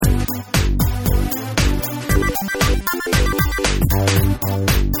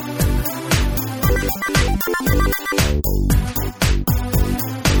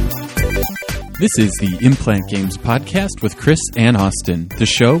This is the Implant Games podcast with Chris and Austin, the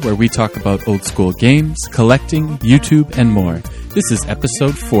show where we talk about old school games, collecting, YouTube, and more. This is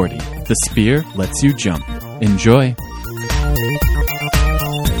episode 40. The Spear Lets You Jump. Enjoy.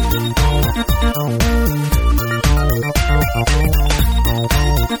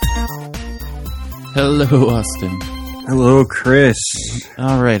 Hello, Austin. Hello, Chris.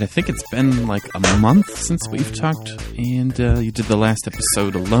 All right, I think it's been like a month since we've talked, and you did the last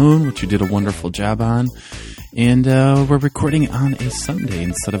episode alone, which you did a wonderful job on. And we're recording on a Sunday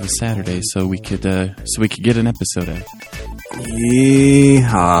instead of a Saturday, so we could get an episode out. Yeehaw.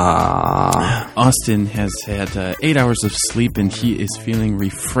 Austin has had 8 hours of sleep, and he is feeling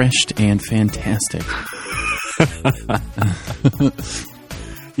refreshed and fantastic.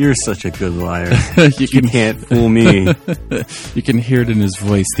 You're such a good liar. You can't fool me. You can hear it in his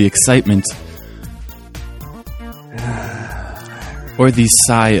voice, the excitement. Or the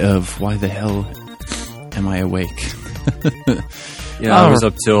sigh of, why the hell am I awake? I was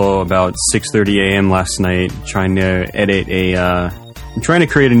up till about 6:30 a.m. last night trying to edit I'm trying to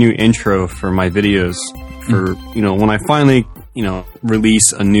create a new intro for my videos for, when I finally,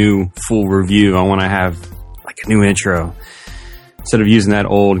 release a new full review, I want to have like a new intro. Instead of using that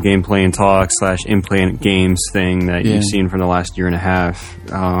old gameplay and talk / implant games thing that you've seen for the last year and a half.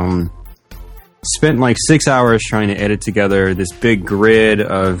 Spent like 6 hours trying to edit together this big grid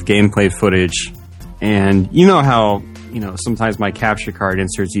of gameplay footage. And you know how, sometimes my capture card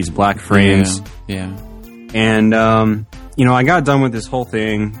inserts these black frames. Yeah. And, I got done with this whole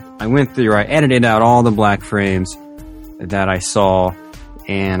thing. I went through, I edited out all the black frames that I saw.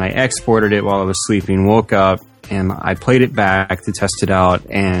 And I exported it while I was sleeping, woke up. And I played it back to test it out,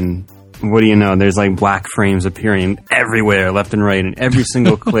 and what do you know? There's like black frames appearing everywhere, left and right, in every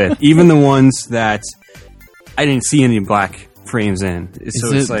single clip. Even the ones that I didn't see any black frames in.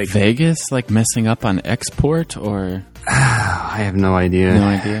 So it's like Vegas, like messing up on export, or I have no idea. No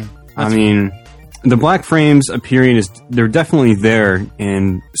idea. I mean, the black frames appearing they're definitely there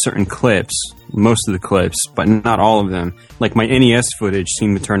in certain clips, most of the clips, but not all of them. Like my NES footage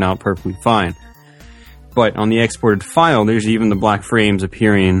seemed to turn out perfectly fine. But on the exported file, there's even the black frames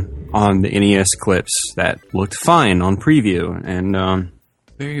appearing on the NES clips that looked fine on preview. And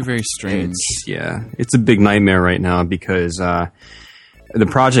very, very strange. It's a big nightmare right now because the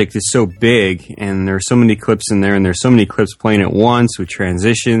project is so big and there's so many clips in there and there's so many clips playing at once with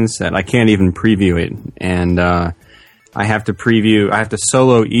transitions that I can't even preview it. And I have to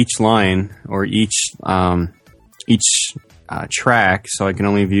solo each line or each track, so I can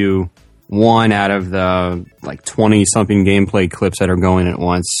only view one out of the like 20 something gameplay clips that are going at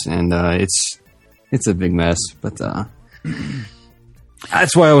once, and it's a big mess. But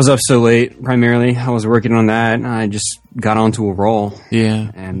that's why I was up so late. Primarily, I was working on that, and I just got onto a roll.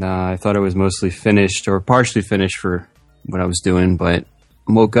 Yeah, and I thought it was mostly finished or partially finished for what I was doing, but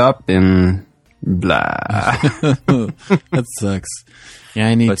woke up and blah. That sucks. Yeah,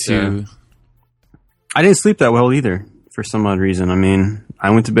 I need to. I didn't sleep that well either. For some odd reason. I mean, I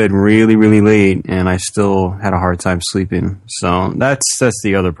went to bed really, really late, and I still had a hard time sleeping. So that's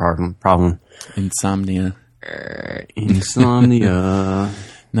the other problem. Insomnia. Insomnia.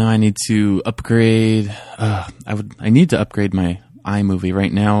 No, I need to upgrade. I need to upgrade my iMovie.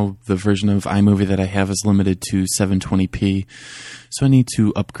 Right now, the version of iMovie that I have is limited to 720p. So I need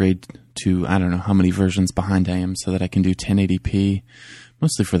to upgrade to, I don't know how many versions behind I am so that I can do 1080p.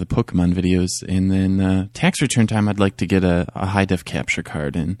 Mostly for the Pokemon videos, and then tax return time, I'd like to get a high-def capture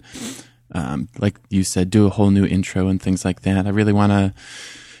card, and like you said, do a whole new intro and things like that. I really want to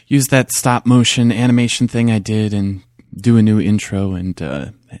use that stop-motion animation thing I did and do a new intro and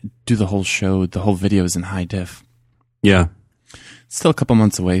do the whole show, the whole videos in high-def. Yeah. Still a couple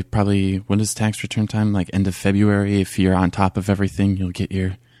months away. Probably, when is tax return time? Like end of February. If you're on top of everything, you'll get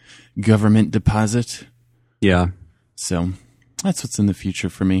your government deposit. Yeah. So that's what's in the future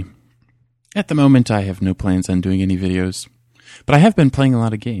for me. At the moment, I have no plans on doing any videos, but I have been playing a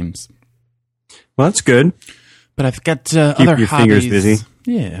lot of games. Well, that's good. But I've got Keep other your hobbies. Fingers busy.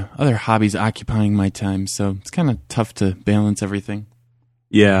 Yeah, other hobbies occupying my time, so it's kind of tough to balance everything.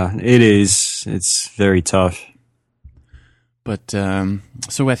 Yeah, it is. It's very tough. But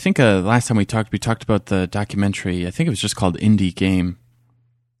so I think last time we talked about the documentary. I think it was just called Indie Game.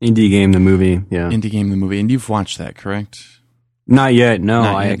 Indie Game, the movie. Yeah, Indie Game, the movie, and you've watched that, correct? Not yet. No,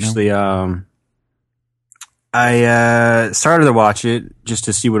 Not I yet, actually, I started to watch it just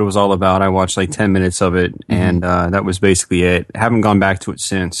to see what it was all about. I watched like 10 minutes of it, and that was basically it. I haven't gone back to it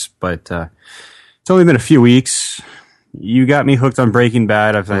since, but it's only been a few weeks. You got me hooked on Breaking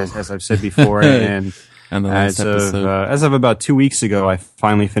Bad, as I've said before, and on the last episode. As of about 2 weeks ago, I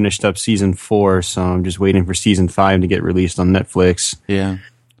finally finished up season 4, so I'm just waiting for season 5 to get released on Netflix. Yeah.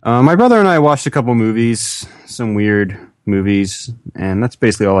 My brother and I watched a couple movies, some weird movies, and that's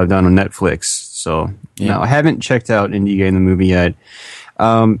basically all I've done on Netflix. So, no, I haven't checked out Indie Game the movie yet.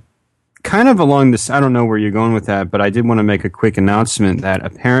 Kind of along this, I don't know where you're going with that, but I did want to make a quick announcement that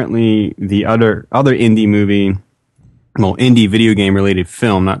apparently the other indie movie, well, indie video game related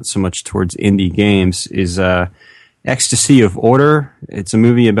film, not so much towards indie games, is Ecstasy of Order. It's a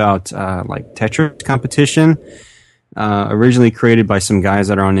movie about like Tetris competition, originally created by some guys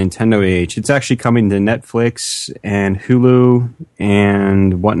that are on Nintendo AH. It's actually coming to Netflix and Hulu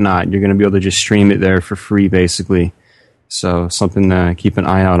and whatnot. You're going to be able to just stream it there for free, basically. So something to keep an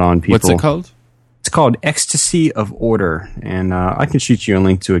eye out on, people. What's it called? It's called Ecstasy of Order, and I can shoot you a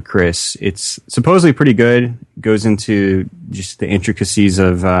link to it, Chris. It's supposedly pretty good. It goes into just the intricacies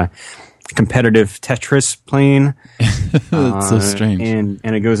of competitive Tetris playing. That's so strange. And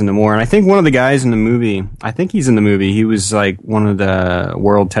it goes into more. And I think one of the guys in the movie, he was like one of the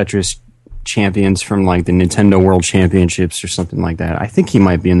World Tetris champions from like the Nintendo World Championships or something like that. I think he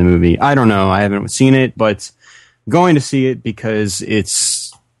might be in the movie. I don't know. I haven't seen it, but going to see it because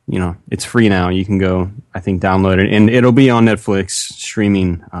it's free now. You can go, I think, download it, and it'll be on Netflix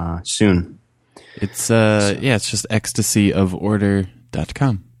streaming soon. It's it's just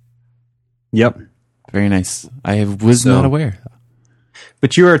ecstasyoforder.com. Yep. Very nice. I was not aware.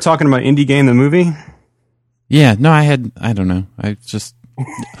 But you were talking about Indie Game the movie? Yeah, no, I don't know. I just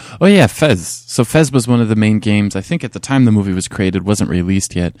oh yeah, Fez. So Fez was one of the main games. I think at the time the movie was created, wasn't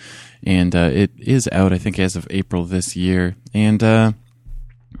released yet, and it is out, I think, as of April this year. And I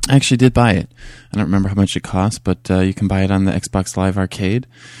actually did buy it. I don't remember how much it cost, but you can buy it on the Xbox Live Arcade.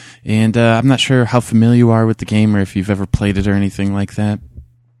 And I'm not sure how familiar you are with the game or if you've ever played it or anything like that.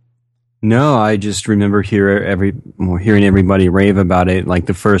 No, I just remember hearing everybody rave about it like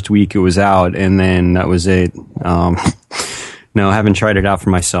the first week it was out, and then that was it. No, I haven't tried it out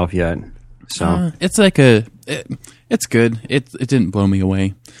for myself yet. So it's like it's good. It didn't blow me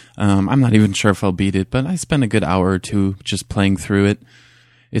away. I'm not even sure if I'll beat it, but I spent a good hour or two just playing through it.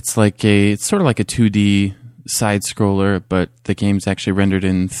 It's sort of like a 2D side scroller, but the game's actually rendered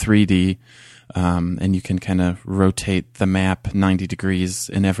in 3D, and you can kind of rotate the map 90 degrees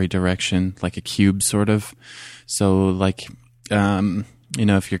in every direction, like a cube sort of. So like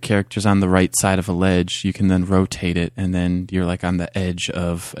if your character's on the right side of a ledge, you can then rotate it, and then you're like on the edge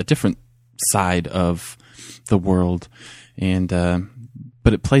of a different side of the world. And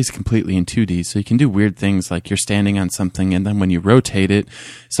but it plays completely in 2D, so you can do weird things like you're standing on something, and then when you rotate it,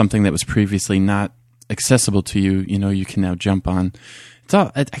 something that was previously not accessible to you, you can now jump on.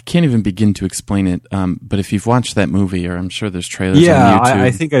 I can't even begin to explain it, but if you've watched that movie, or I'm sure there's trailers on YouTube.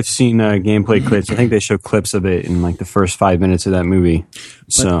 I think I've seen gameplay clips. I think they show clips of it in like the first 5 minutes of that movie.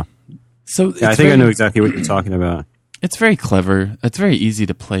 I think I know exactly what you're talking about. It's very clever. It's very easy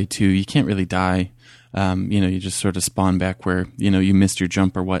to play too. You can't really die. You just sort of spawn back where, you missed your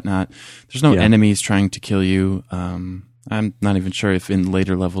jump or whatnot. There's no enemies trying to kill you. I'm not even sure if in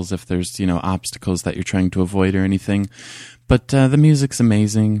later levels, if there's, obstacles that you're trying to avoid or anything. But the music's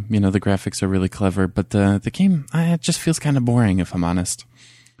amazing. The graphics are really clever. But the game, it just feels kind of boring, if I'm honest.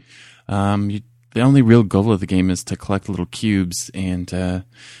 The only real goal of the game is to collect little cubes, and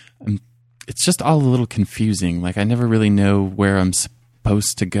it's just all a little confusing. Like, I never really know where I'm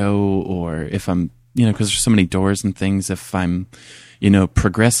supposed to go, or if I'm, because there's so many doors and things, if I'm,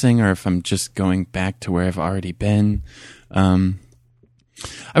 progressing, or if I'm just going back to where I've already been. I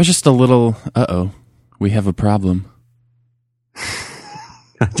was just a little, we have a problem.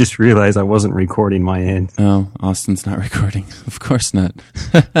 I just realized I wasn't recording my end. Oh, Austin's not recording. Of course not.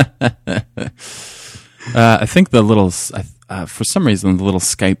 I think the little, for some reason, the little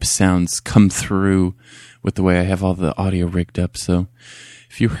Skype sounds come through with the way I have all the audio rigged up. So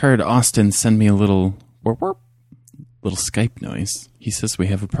if you heard Austin send me a little little Skype noise, he says we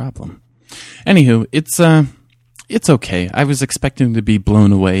have a problem. Anywho, it's okay. I was expecting to be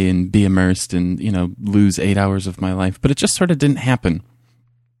blown away and be immersed and, lose 8 hours of my life, but it just sort of didn't happen.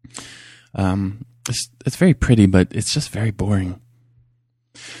 It's very pretty, but it's just very boring.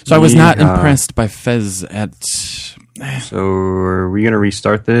 So I was not impressed by Fez at... So are we going to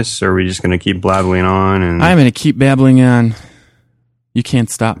restart this, or are we just going to keep blabbling on? I'm going to keep babbling on. You can't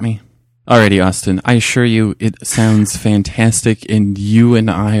stop me. Alrighty, Austin, I assure you it sounds fantastic, and you and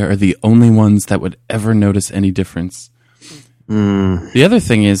I are the only ones that would ever notice any difference. The other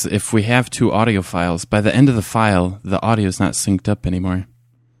thing is, if we have two audio files, by the end of the file, the audio is not synced up anymore.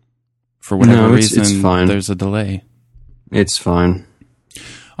 For whatever reason, it's fine. There's a delay. It's fine.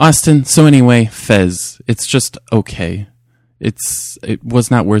 Austin, so anyway, Fez. It's just okay. It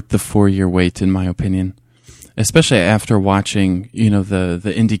was not worth the 4-year wait, in my opinion. Especially after watching,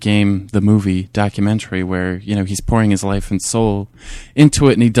 the indie game, the movie documentary where, he's pouring his life and soul into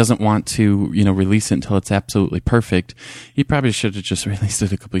it and he doesn't want to, release it until it's absolutely perfect. He probably should have just released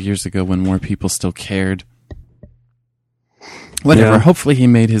it a couple of years ago when more people still cared. Whatever. Yeah. Hopefully he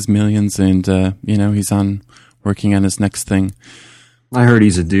made his millions and, he's working on his next thing. I heard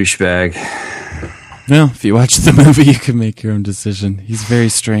he's a douchebag. Well, if you watch the movie, you can make your own decision. He's very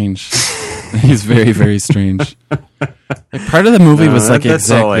strange. He's very, very strange. Like, part of the movie was like that's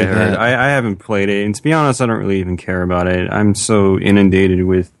exactly all I heard. that. I haven't played it, and to be honest, I don't really even care about it. I'm so inundated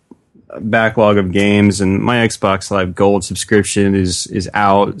with a backlog of games, and my Xbox Live Gold subscription is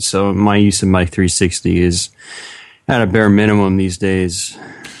out, so my use of my 360 is at a bare minimum these days.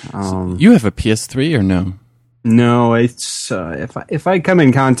 You have a PS3 or no? No, it's if I come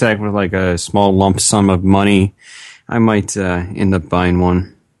in contact with like a small lump sum of money, I might end up buying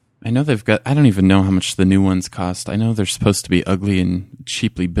one. I know I don't even know how much the new ones cost. I know they're supposed to be ugly and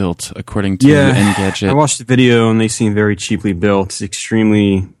cheaply built, according to Engadget. I watched the video and they seem very cheaply built. It's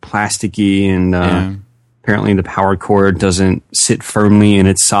extremely plasticky and apparently the power cord doesn't sit firmly in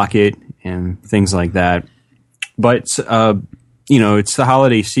its socket and things like that. But, it's the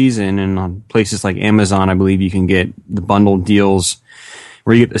holiday season and on places like Amazon, I believe you can get the bundled deals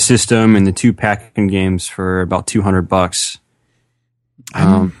where you get the system and the 2 pack-in games for about $200.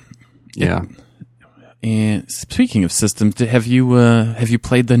 Yeah. And speaking of systems, have you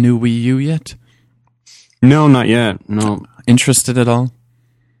played the new Wii U yet? No, not yet. No. Interested at all?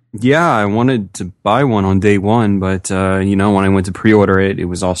 Yeah, I wanted to buy one on day one, but when I went to pre-order it, it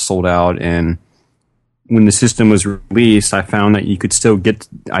was all sold out. And when the system was released, I found that you could still get.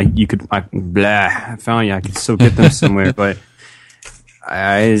 I could still get them somewhere, but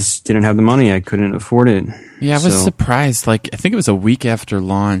I just didn't have the money. I couldn't afford it. Yeah, I was surprised. Like, I think it was a week after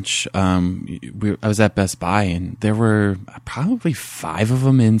launch. I was at Best Buy, and there were probably 5 of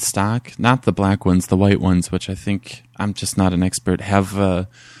them in stock. Not the black ones, the white ones, which I think, I'm just not an expert, have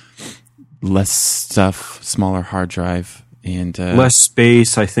less stuff, smaller hard drive, and less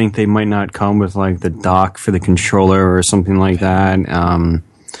space. I think they might not come with like the dock for the controller or something like that.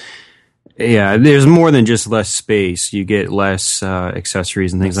 Yeah, there's more than just less space. You get less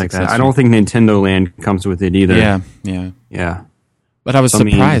accessories and things like that. I don't think Nintendo Land comes with it either. Yeah. But I was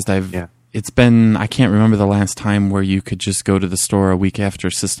surprised. It's been, I can't remember the last time where you could just go to the store a week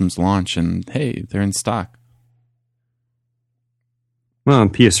after systems launch and, hey, they're in stock. Well,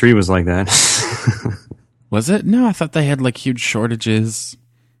 PS3 was like that. Was it? No, I thought they had like huge shortages.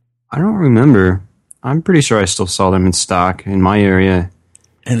 I don't remember. I'm pretty sure I still saw them in stock in my area.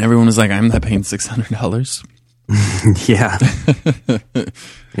 And everyone was like, I'm not paying $600. Yeah.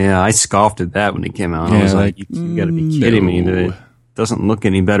 Yeah, I scoffed at that when it came out. Yeah, I was like, you got to be kidding me. That it doesn't look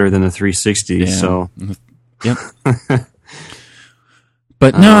any better than the 360. Yeah. So, yep.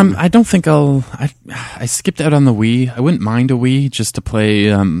 But no, I don't think I skipped out on the Wii. I wouldn't mind a Wii just to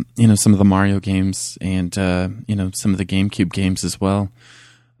play, some of the Mario games and, some of the GameCube games as well,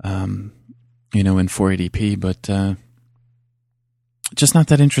 in 480p, but, just not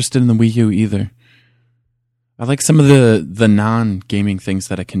that interested in the Wii U either. I like some of the non-gaming things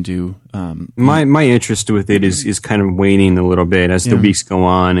that I can do. My interest with it is kind of waning a little bit as the weeks go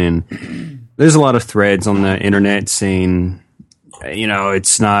on, and there's a lot of threads on the internet saying,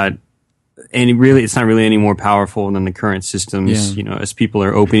 it's not really any more powerful than the current systems. Yeah. As people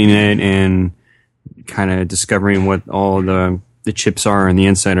are opening it and kind of discovering what all the chips are on the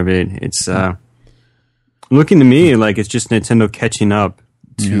inside of it, it's looking to me like it's just Nintendo catching up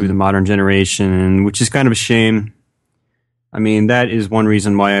to the modern generation, and which is kind of a shame. I mean, that is one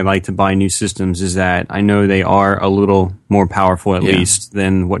reason why I like to buy new systems, is that I know they are a little more powerful at least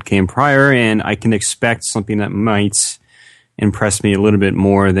than what came prior, and I can expect something that might impress me a little bit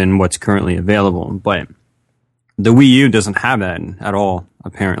more than what's currently available. But the Wii U doesn't have that at all,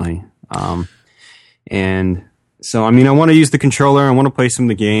 apparently. And so, I mean, I want to use the controller. I want to play some of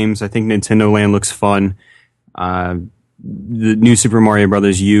the games. I think Nintendo Land looks fun. The new Super Mario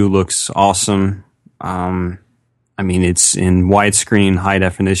Brothers U looks awesome. I mean, it's in widescreen, high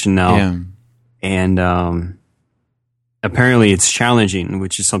definition now. And apparently it's challenging,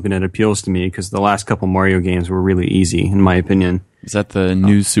 which is something that appeals to me, because the last couple Mario games were really easy, in my opinion. Is that the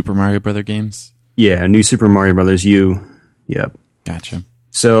new Super Mario Brother games? Yeah, new Super Mario Brothers U. Yep. Gotcha.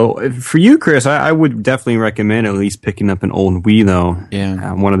 So for you, Chris, I would definitely recommend at least picking up an old Wii, though.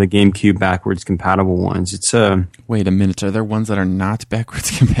 Yeah. One of the GameCube backwards compatible ones. It's Wait a minute. Are there ones that are not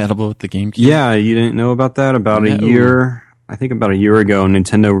backwards compatible with the GameCube? Yeah, you didn't know about that? About a year I think about a year ago,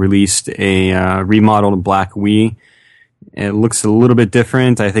 Nintendo released a remodeled black Wii. It looks a little bit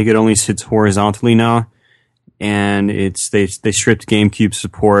different. I think it only sits horizontally now. And they stripped GameCube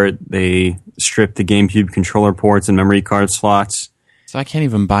support. They stripped the GameCube controller ports and memory card slots. So I can't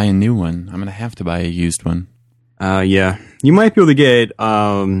even buy a new one. I'm going to have to buy a used one. Yeah. You might be able to get,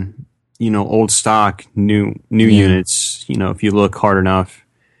 old stock new units, if you look hard enough.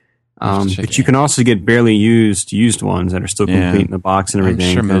 But you can also get barely used ones that are still complete in the box and everything.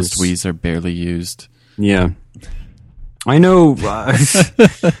 I'm sure most Wiis are barely used. Yeah. I know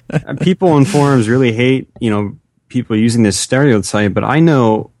people on forums really hate, people using this stereotype, but I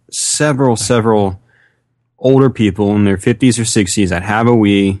know several older people in their 50s or 60s that have a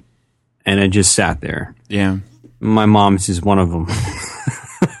Wii and it just sat there. Yeah. My mom's is one of them.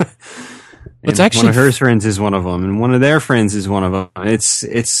 It's actually one of her friends is one of them, and one of their friends is one of them.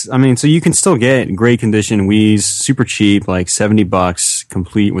 So you can still get great condition Wiis, super cheap, like $70,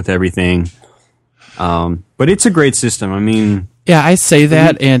 complete with everything. But it's a great system. I mean, yeah, I say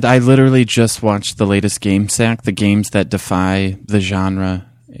that, and I literally just watched the latest Game Sack, the games that defy the genre,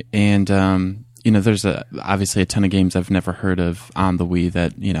 and there's obviously a ton of games I've never heard of on the Wii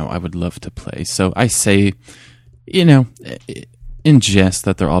that I would love to play. So I say, in jest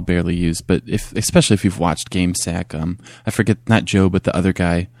that they're all barely used, but especially if you've watched Game Sack, I forget, not Joe, but the other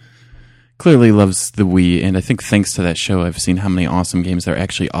guy clearly loves the Wii, and I think thanks to that show, I've seen how many awesome games there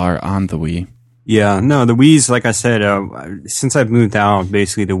actually are on the Wii. Yeah, no, the Wii's, like I said, since I've moved out,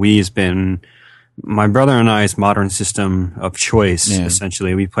 basically the Wii has been my brother and I's modern system of choice,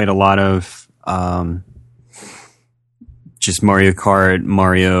 essentially. We played a lot of just Mario Kart,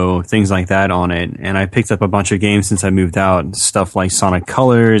 Mario, things like that on it. And I picked up a bunch of games since I moved out, stuff like Sonic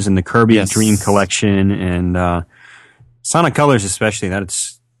Colors and the Kirby Dream Collection, and Sonic Colors especially.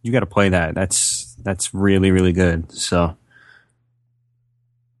 You got to play that. That's really, really good. So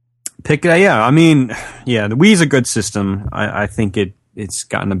the Wii's a good system. I think it's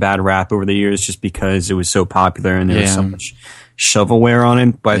gotten a bad rap over the years just because it was so popular and there was so much shovelware on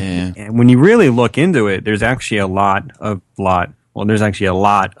it. But when you really look into it, there's actually a lot of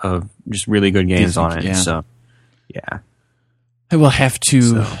just really good games on it. So, yeah. I will have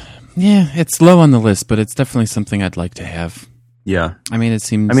to. It's low on the list, but it's definitely something I'd like to have. Yeah. I mean, it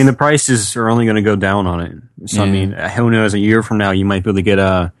seems. the prices are only going to go down on it. So, who knows? A year from now, you might be able to get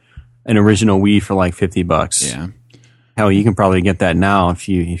an original Wii for like $50. Yeah. Hell, you can probably get that now if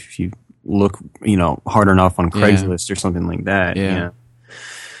you look, hard enough on Craigslist or something like that. Yeah.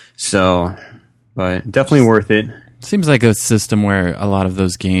 So, but definitely worth it. Seems like a system where a lot of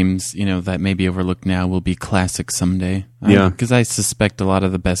those games, that may be overlooked now will be classic someday. Because I suspect a lot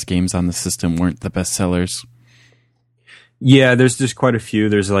of the best games on the system weren't the best sellers. Yeah, there's just quite a few.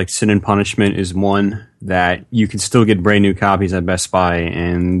 There's like Sin and Punishment is one that you can still get brand new copies at Best Buy,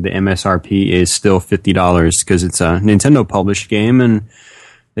 and the MSRP is still $50 because it's a Nintendo published game, and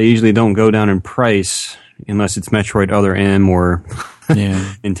they usually don't go down in price unless it's Metroid Other M or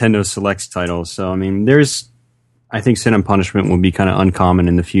Nintendo Selects titles. So, I think Sin and Punishment will be kind of uncommon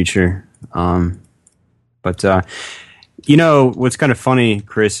in the future. But what's kind of funny,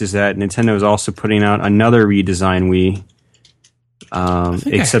 Chris, is that Nintendo is also putting out another redesigned Wii.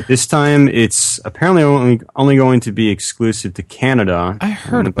 Except this time it's apparently only going to be exclusive to Canada. I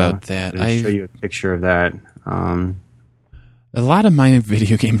heard about that. I'll show you a picture of that. A lot of my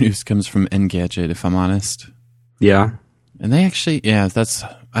video game news comes from Engadget, if I'm honest. Yeah. And they actually,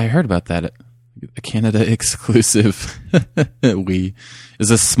 I heard about that. A Canada exclusive Wii. Is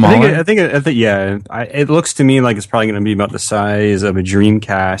this smaller? I think, it looks to me like it's probably going to be about the size of a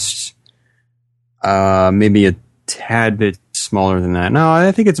Dreamcast. Maybe a tad bit smaller than that. No,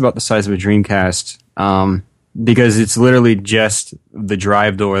 I think it's about the size of a Dreamcast. Because it's literally just the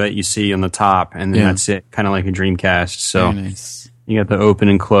drive door that you see on the top, and then that's it, kind of like a Dreamcast. So very nice. You got the open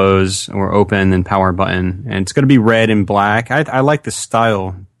and close, or open and power button, and it's going to be red and black. I like the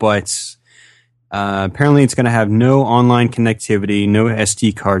style, but apparently it's going to have no online connectivity, no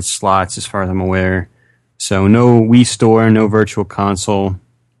SD card slots, as far as I'm aware. So no Wii Store, no Virtual Console.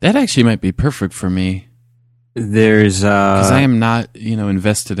 That actually might be perfect for me. There's because I am not,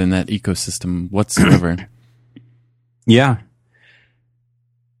 invested in that ecosystem whatsoever. Yeah.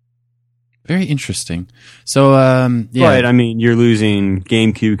 Very interesting. So, But, you're losing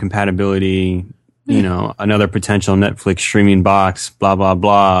GameCube compatibility, another potential Netflix streaming box, blah, blah,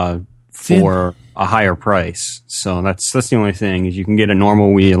 blah, for a higher price. So that's the only thing, is you can get a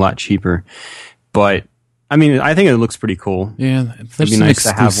normal Wii a lot cheaper. But, I think it looks pretty cool. Yeah, it'd be nice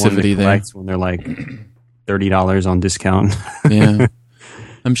to have one to collect when they're like $30 on discount. Yeah.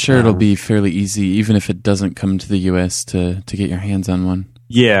 I'm sure it'll be fairly easy, even if it doesn't come to the U.S. to get your hands on one.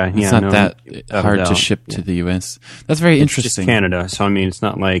 Yeah, it's not that hard to ship to the U.S. That's very interesting. It's just Canada, so I mean, it's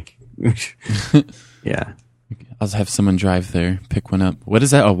not like, yeah. I'll have someone drive there, pick one up. What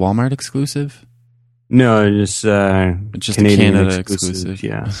is that? A Walmart exclusive? No, just Canadian a Canada exclusive.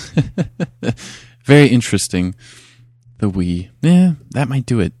 Yeah. Very interesting. The Wii. Yeah, that might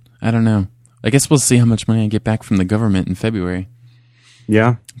do it. I don't know. I guess we'll see how much money I get back from the government in February.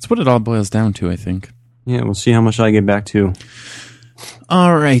 Yeah. That's what it all boils down to, I think. Yeah, we'll see how much I get back too.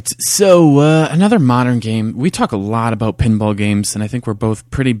 All right, so another modern game. We talk a lot about pinball games, and I think we're both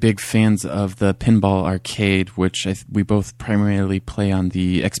pretty big fans of the Pinball Arcade, which we both primarily play on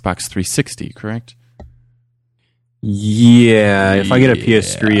the Xbox 360, correct? Yeah, if I get a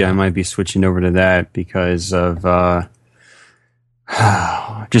PS3, I might be switching over to that because of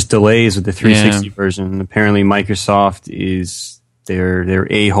just delays with the 360 version. Apparently, Microsoft they're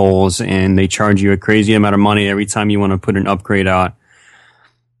a-holes, and they charge you a crazy amount of money every time you want to put an upgrade out.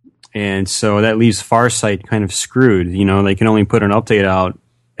 And so that leaves Farsight kind of screwed. You know, they can only put an update out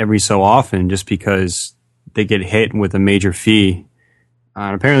every so often just because they get hit with a major fee.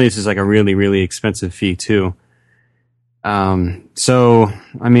 And apparently this is like a really, really expensive fee too. So,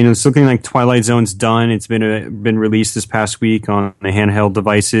 I mean, it's looking like Twilight Zone's done. It's been released this past week on the handheld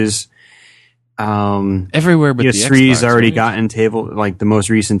devices. Everywhere but the PS3's Xbox, already right? gotten the most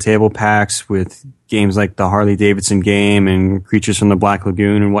recent table packs with games like the Harley Davidson game and Creatures from the Black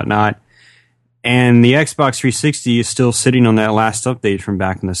Lagoon and whatnot. And the Xbox 360 is still sitting on that last update from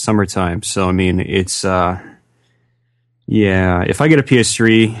back in the summertime. So, I mean, it's, if I get a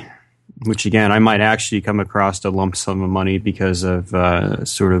PS3, which again, I might actually come across a lump sum of money because of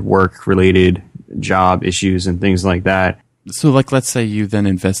sort of work-related job issues and things like that. So, like, let's say you then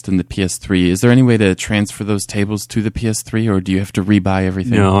invest in the PS3. Is there any way to transfer those tables to the PS3, or do you have to rebuy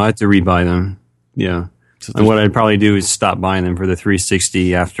everything? No, I have to rebuy them. Yeah. So and what I'd probably do is stop buying them for the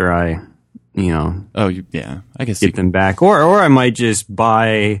 360 after I, I guess get them back. Or I might just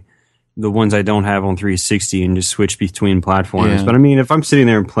buy the ones I don't have on 360 and just switch between platforms. Yeah. But I mean, if I'm sitting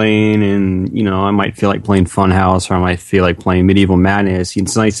there and playing and, I might feel like playing Funhouse or I might feel like playing Medieval Madness,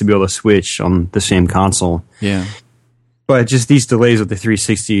 it's nice to be able to switch on the same console. Yeah. But just these delays with the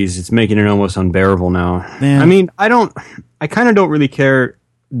 360s, it's making it almost unbearable now. Man. I mean, I kind of don't really care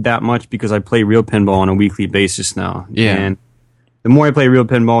that much because I play real pinball on a weekly basis now. Yeah. And the more I play real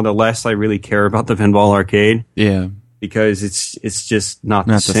pinball, the less I really care about the Pinball Arcade. Yeah. Because it's just not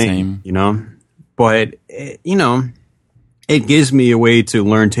the same, But, it gives me a way to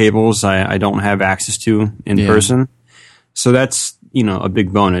learn tables I don't have access to in person. So that's, a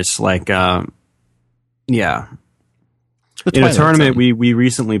big bonus. Like, in a tournament we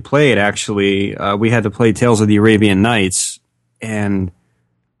recently played, actually, we had to play Tales of the Arabian Nights, and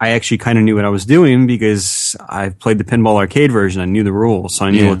I actually kind of knew what I was doing because I played the Pinball Arcade version. I knew the rules, so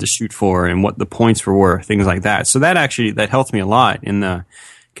I knew what to shoot for and what the points were, things like that. So that helped me a lot in the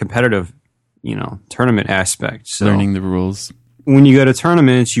competitive, tournament aspect. So learning the rules. When you go to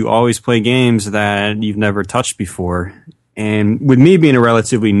tournaments, you always play games that you've never touched before. And with me being a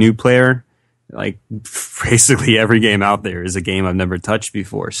relatively new player, like basically every game out there is a game I've never touched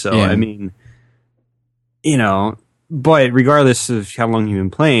before. So, I mean, but regardless of how long you've been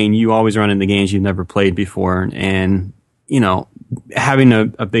playing, you always run into games you've never played before. And, having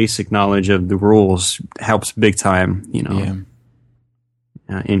a basic knowledge of the rules helps big time,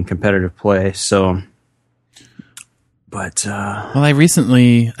 in competitive play. So, but, well, I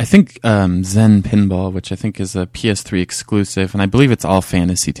think Zen Pinball, which I think is a PS3 exclusive, and I believe it's all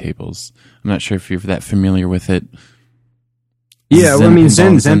fantasy tables. I'm not sure if you're that familiar with it. Yeah,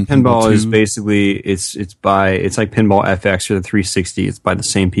 Zen Pinball is basically it's like Pinball FX or the 360. It's by the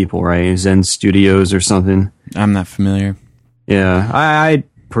same people, right? Zen Studios or something. I'm not familiar. Yeah, I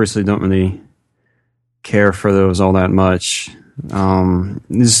personally don't really care for those all that much.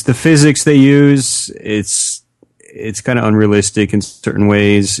 The physics they use, it's kind of unrealistic in certain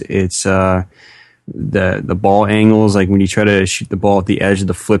ways. It's the ball angles, like when you try to shoot the ball at the edge of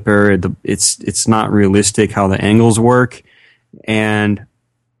the flipper, it's not realistic how the angles work. And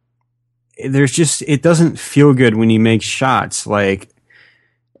it doesn't feel good when you make shots. Like,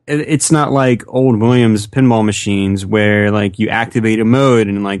 it's not like old Williams pinball machines where like you activate a mode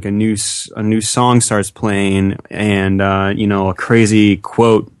and like a new song starts playing and, a crazy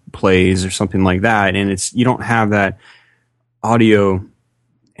quote plays or something like that. And you don't have that audio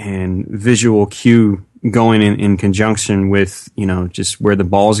and visual cue going in conjunction with, just where the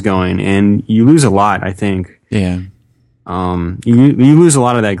ball's going. And you lose a lot, I think. Yeah. You lose a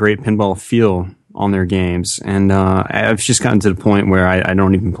lot of that great pinball feel on their games, and I've just gotten to the point where I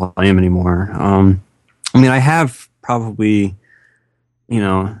don't even play them anymore. I mean, I have probably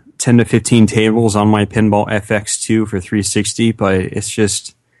 10 to 15 tables on my Pinball FX2 for 360, but it's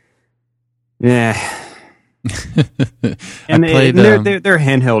just yeah. And their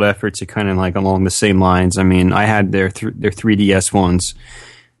handheld efforts are kind of like along the same lines. I mean, I had their 3DS ones,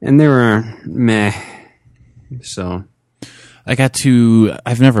 and they were meh. So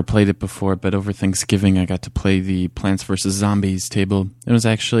I've never played it before, but over Thanksgiving I got to play the Plants vs. Zombies table. It was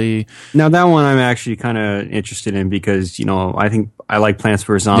actually... Now that one I'm actually kind of interested in because, I think I like Plants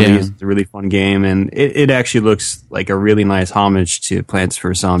vs. Zombies. Yeah. It's a really fun game, and it actually looks like a really nice homage to Plants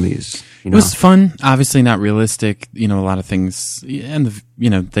vs. Zombies. It was fun, obviously not realistic, a lot of things, and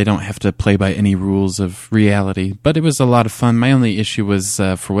they don't have to play by any rules of reality, but it was a lot of fun. My only issue was,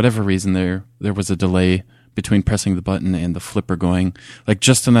 for whatever reason, there was a delay between pressing the button and the flipper going, like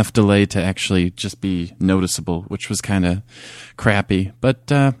just enough delay to actually just be noticeable, which was kind of crappy.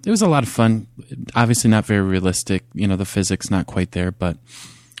 But it was a lot of fun. Obviously not very realistic. The physics not quite there, but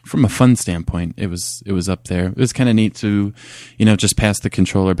from a fun standpoint, it was up there. It was kind of neat to, just pass the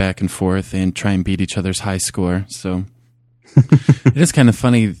controller back and forth and try and beat each other's high score. So it is kind of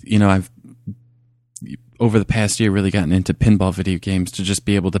funny, I've over the past year really gotten into pinball video games to just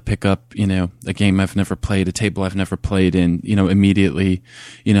be able to pick up, a game I've never played, a table I've never played, and, immediately,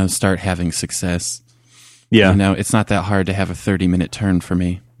 start having success. Yeah. It's not that hard to have a 30-minute turn for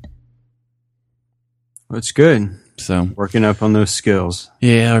me. That's good. So working up on those skills.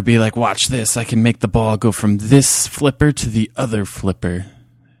 Yeah, or be like, watch this. I can make the ball go from this flipper to the other flipper.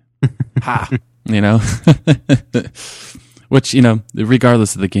 Ha! Which,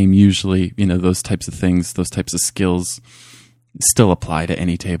 regardless of the game, usually, those types of things, those types of skills still apply to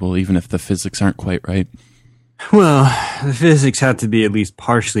any table, even if the physics aren't quite right. Well, the physics have to be at least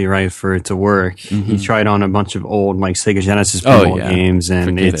partially right for it to work. Mm-hmm. He tried on a bunch of old, like, Sega Genesis pinball games,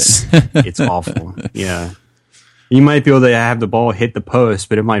 and it's awful. Yeah. You might be able to have the ball hit the post,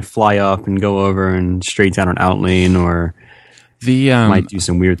 but it might fly up and go over and straight down an out lane, or... might do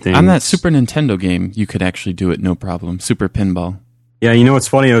some weird things. On that Super Nintendo game, you could actually do it no problem. Super Pinball. Yeah, what's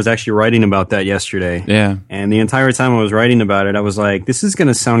funny? I was actually writing about that yesterday. Yeah. And the entire time I was writing about it, I was like, this is going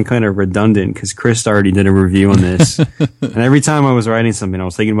to sound kind of redundant because Chris already did a review on this. And every time I was writing something, I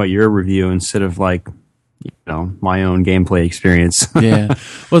was thinking about your review instead of like, my own gameplay experience. Yeah.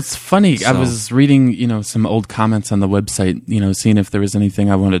 Well, it's funny. So. I was reading, some old comments on the website, seeing if there was anything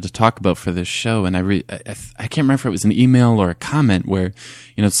I wanted to talk about for this show. And I can't remember if it was an email or a comment where,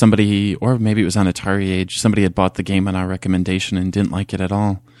 somebody, or maybe it was on Atari Age, somebody had bought the game on our recommendation and didn't like it at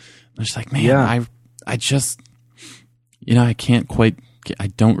all. I was like, man, yeah. I just, I can't quite, I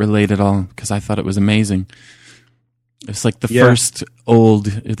don't relate at all because I thought it was amazing. It's like the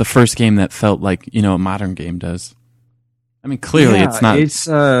first game that felt like, a modern game does. I mean, clearly it's not. It's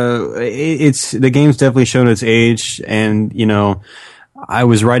the game's definitely shown its age. And, I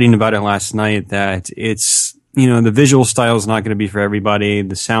was writing about it last night that it's, the visual style is not going to be for everybody.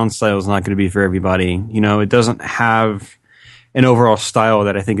 The sound style is not going to be for everybody. It doesn't have an overall style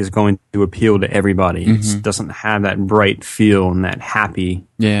that I think is going to appeal to everybody. Mm-hmm. It doesn't have that bright feel and that happy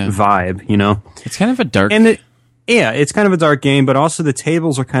vibe, It's kind of a dark... Yeah, it's kind of a dark game, but also the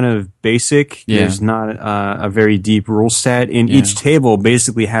tables are kind of basic. Yeah. There's not a very deep rule set, and each table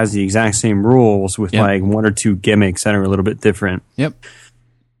basically has the exact same rules with like one or two gimmicks that are a little bit different. Yep.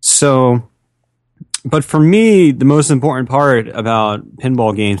 So, but for me, the most important part about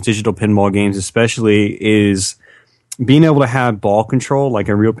pinball games, digital pinball games especially, is being able to have ball control like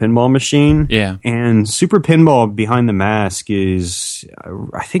a real pinball machine. Yeah. And Super Pinball Behind the Mask is,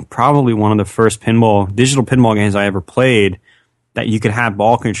 I think, probably one of the first digital pinball games I ever played that you could have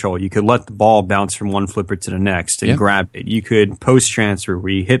ball control. You could let the ball bounce from one flipper to the next and grab it. You could post transfer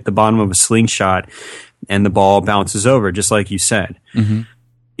where you hit the bottom of a slingshot and the ball bounces over, just like you said. Mm-hmm.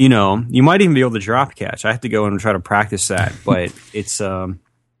 You might even be able to drop catch. I have to go and try to practice that, but it's,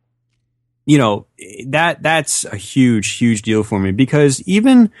 that's a huge deal for me because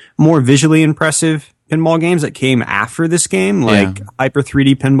even more visually impressive pinball games that came after this game, like Hyper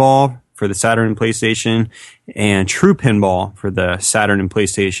 3D Pinball for the Saturn and PlayStation and True Pinball for the Saturn and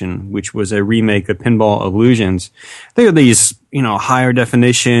PlayStation, which was a remake of Pinball Illusions. They are these, higher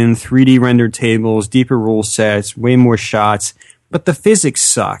definition, 3D rendered tables, deeper rule sets, way more shots, but the physics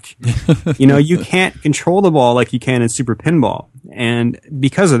suck. You can't control the ball like you can in Super Pinball. And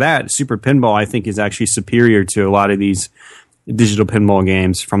because of that, Super Pinball, I think, is actually superior to a lot of these digital pinball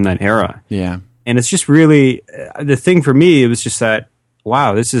games from that era. Yeah. And it's just really, the thing for me, it was just that,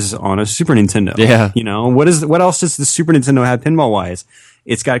 wow, this is on a Super Nintendo. Yeah. What else does the Super Nintendo have pinball-wise?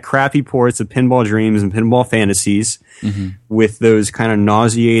 It's got crappy ports of Pinball Dreams and Pinball Fantasies with those kind of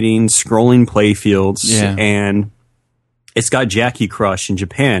nauseating scrolling play fields. Yeah. And it's got Jackie Crush in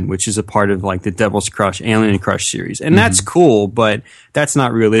Japan, which is a part of like the Devil's Crush, Alien Crush series. And that's cool, but that's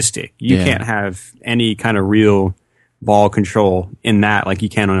not realistic. You can't have any kind of real ball control in that like you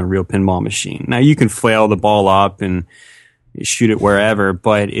can on a real pinball machine. Now you can flail the ball up and shoot it wherever,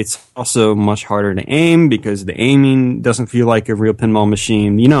 but it's also much harder to aim because the aiming doesn't feel like a real pinball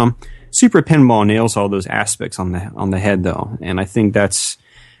machine. You know, Super Pinball nails all those aspects on the head though. And I think that's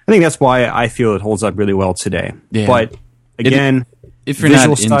why I feel it holds up really well today. Yeah. But again, if you're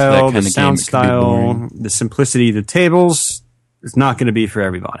visual not into style, that kind the of sound game, style, the simplicity of the tables, it's not going to be for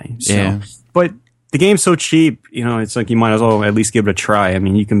everybody. So, but the game's so cheap, you know, it's like you might as well at least give it a try. I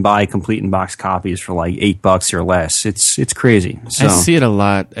mean, you can buy complete in-box copies for like $8 or less. It's crazy. So, I see it a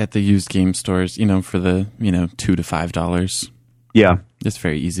lot at the used game stores, you know, for the, you know, $2 to $5. Yeah. It's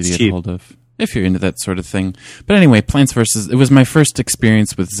very easy to get hold of if you're into that sort of thing. But anyway, Plants vs. It was my first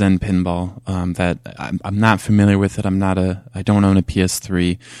experience with Zen Pinball. That I'm not familiar with it. I don't own a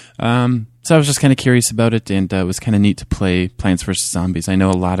PS3. So I was just kind of curious about it, and it was kind of neat to play Plants vs. Zombies. I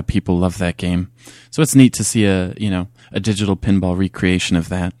know a lot of people love that game, so it's neat to see a digital pinball recreation of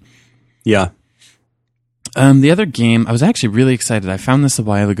that. Yeah. The other game, I was actually really excited. I found this a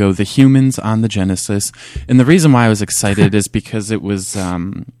while ago, The Humans on the Genesis. And the reason why I was excited is because it was,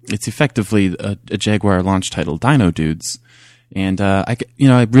 it's effectively a Jaguar launch title, Dino Dudes. And, I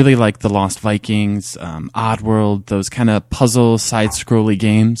really like the Lost Vikings, Oddworld, those kind of puzzle side-scrolly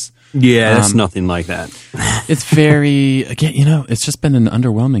games. Yeah, it's nothing like that. It's very, again, it's just been an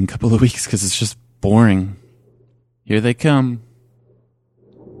underwhelming couple of weeks because it's just boring. Here they come.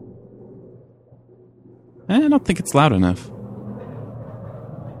 I don't think it's loud enough.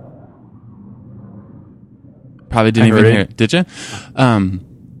 Probably didn't even hear it. Did you?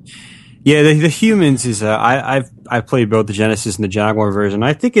 Yeah, the Humans is. I've played both the Genesis and the Jaguar version.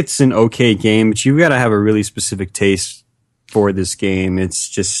 I think it's an okay game, but you've got to have a really specific taste for this game. It's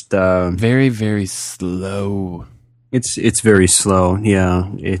just very, very slow. It's very slow. Yeah,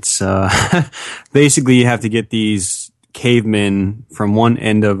 it's basically you have to get these cavemen from one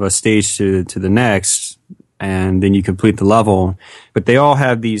end of a stage to the next. And then you complete the level. But they all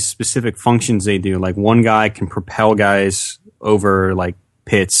have these specific functions they do. Like one guy can propel guys over like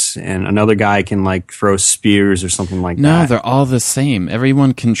pits, and another guy can like throw spears or something like that. No, they're all the same.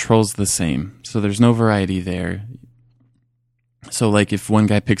 Everyone controls the same. So there's no variety there. So like if one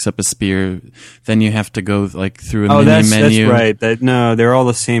guy picks up a spear, then you have to go like through a menu. That's right. No, they're all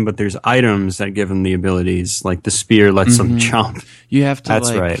the same, but there's items that give them the abilities. Like the spear lets them jump. You have to.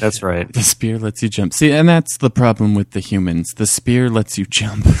 That's right. The spear lets you jump. See, and that's the problem with the Humans. The spear lets you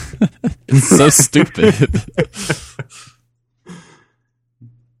jump. It's so stupid.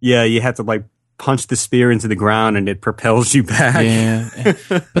 Yeah, you have to like punch the spear into the ground and it propels you back. Yeah.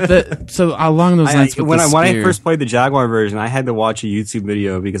 But so along those lines, when I first played the Jaguar version, I had to watch a YouTube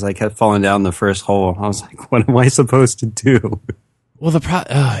video because I kept falling down the first hole. I was like, what am I supposed to do? Well,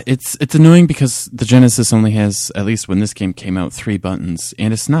 it's annoying because the Genesis only has, at least when this game came out, 3 buttons,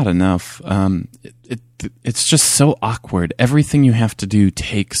 and it's not enough. It's just so awkward. Everything you have to do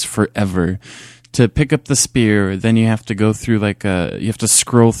takes forever. To pick up the spear, then you have to go through you have to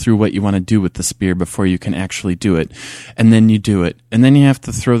scroll through what you want to do with the spear before you can actually do it. And then you do it. And then you have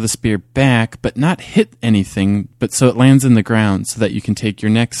to throw the spear back, but not hit anything, but so it lands in the ground so that you can take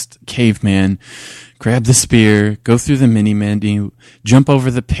your next caveman, grab the spear, go through the mini menu, jump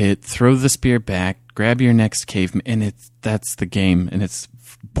over the pit, throw the spear back, grab your next caveman, and that's the game, and it's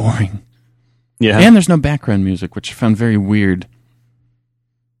boring. Yeah. And there's no background music, which I found very weird.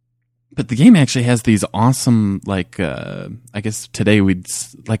 But the game actually has these awesome, I guess today not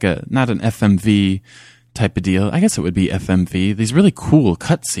an FMV type of deal. I guess it would be FMV. These really cool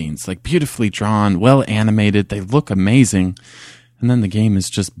cutscenes, like beautifully drawn, well animated. They look amazing. And then the game is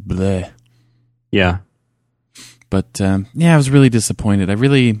just bleh. Yeah. But, I was really disappointed. I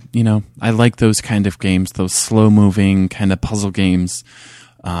really, I like those kind of games, those slow moving kind of puzzle games.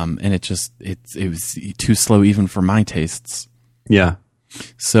 And it was too slow even for my tastes. Yeah.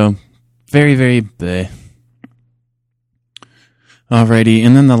 So, very, very bleh. Alrighty,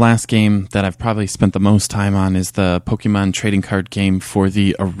 and then the last game that I've probably spent the most time on is the Pokemon trading card game for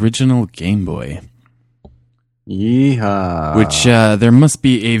the original Game Boy. Yeehaw. Which, there must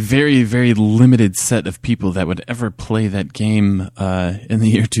be a very, very limited set of people that would ever play that game in the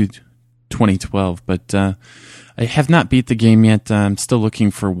year 2012. But I have not beat the game yet. I'm still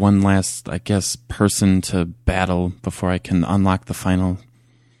looking for one last, I guess, person to battle before I can unlock the final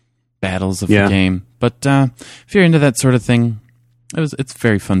battles of the game. But if you're into that sort of thing, It's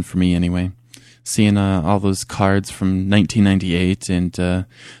very fun for me anyway. Seeing all those cards from 1998, and the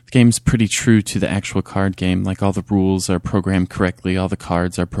game's pretty true to the actual card game. Like, all the rules are programmed correctly, all the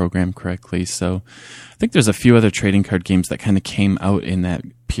cards are programmed correctly. So I think there's a few other trading card games that kind of came out in that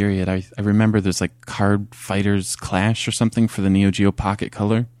period. I remember there's like Card Fighters Clash or something for the Neo Geo Pocket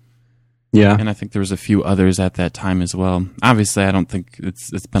Color. Yeah. And I think there was a few others at that time as well. Obviously, I don't think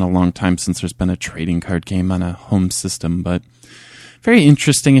it's been a long time since there's been a trading card game on a home system, but very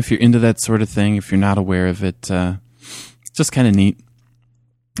interesting if you're into that sort of thing. If you're not aware of it, it's just kind of neat.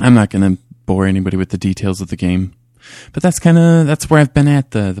 I'm not going to bore anybody with the details of the game, but that's where I've been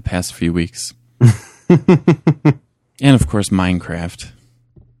at the past few weeks. And of course, Minecraft.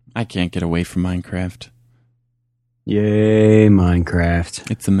 I can't get away from Minecraft. Yay, Minecraft.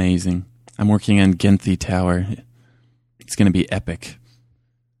 It's amazing. I'm working on Genthi Tower. It's going to be epic.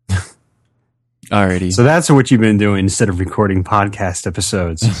 Alrighty. So that's what you've been doing instead of recording podcast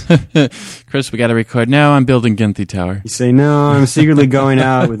episodes. Chris, we got to record. No, I'm building Genthi Tower. You say, no, I'm secretly going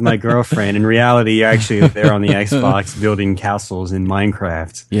out with my girlfriend. In reality, you're actually there on the Xbox building castles in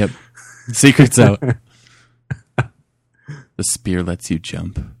Minecraft. Yep. Secret's out. The spear lets you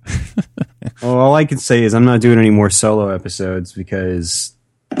jump. Well, all I can say is I'm not doing any more solo episodes because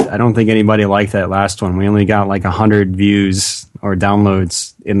I don't think anybody liked that last one. We only got like 100 views or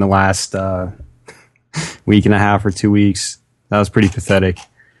downloads in the last week and a half or 2 weeks. That was pretty pathetic.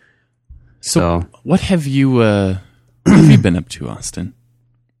 So what have you been up to, Austin?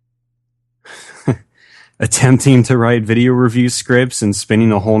 Attempting to write video review scripts and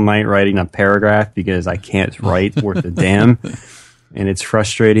spending a whole night writing a paragraph because I can't write worth a damn. And it's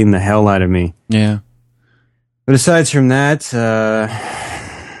frustrating the hell out of me. Yeah. But aside from that,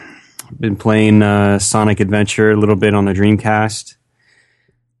 I've been playing Sonic Adventure a little bit on the Dreamcast.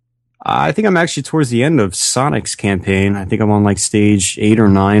 I think I'm actually towards the end of Sonic's campaign. I think I'm on like stage 8 or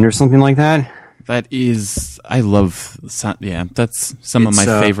 9 or something like that. That is, I love, that's some of my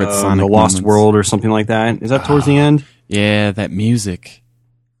favorite Sonic The Lost moments. World or something like that. Is that towards the end? Yeah, that music.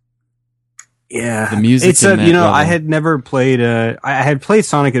 Yeah. The music It's in that you know, level. I had never played, I had played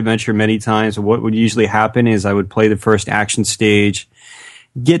Sonic Adventure many times. What would usually happen is I would play the first action stage,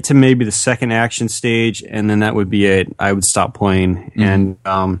 get to maybe the second action stage, and then that would be it. I would stop playing. Mm-hmm. And,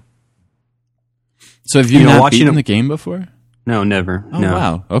 so have you not beaten the game before? No, never. Oh, no.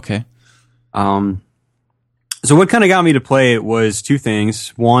 wow. Okay. So what kind of got me to play it was two things.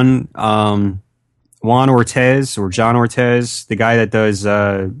 One, Juan Ortez or John Ortez, the guy that does,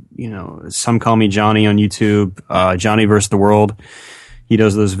 Some Call Me Johnny on YouTube, Johnny vs. the World. He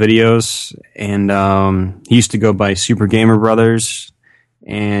does those videos, and he used to go by Super Gamer Brothers,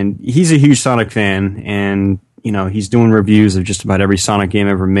 and he's a huge Sonic fan, and he's doing reviews of just about every Sonic game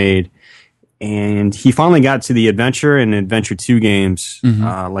ever made. And he finally got to the Adventure and Adventure 2 games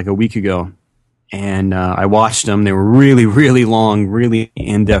like a week ago. And I watched them. They were really, really long, really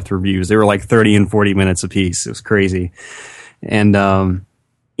in-depth reviews. They were like 30 and 40 minutes apiece. It was crazy. And,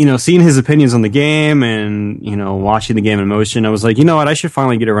 seeing his opinions on the game and, watching the game in motion, I was like, you know what? I should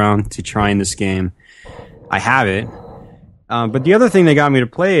finally get around to trying this game. I have it. But the other thing that got me to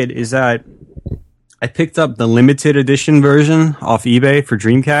play it is that I picked up the limited edition version off eBay for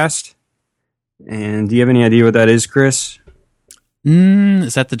Dreamcast. And do you have any idea what that is, Chris?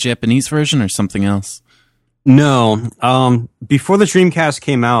 Is that the Japanese version or something else? No. Before the Dreamcast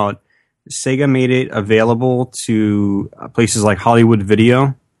came out, Sega made it available to places like Hollywood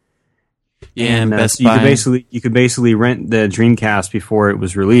Video. Yeah, and Best so Buy. you could basically rent the Dreamcast before it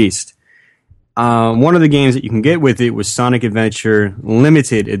was released. One of the games that you can get with it was Sonic Adventure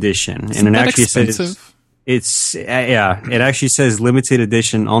Limited Edition, Isn't and it that actually expensive? it actually says Limited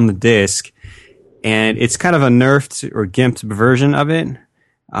Edition on the disc. And it's kind of a nerfed or gimped version of it.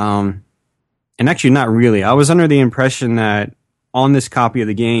 And actually not really. I was under the impression that on this copy of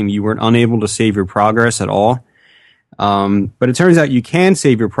the game, you weren't unable to save your progress at all. But it turns out you can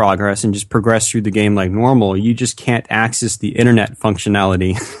save your progress and just progress through the game like normal. You just can't access the internet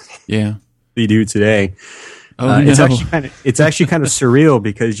functionality. Yeah. you do today. Oh, no. It's actually kind of surreal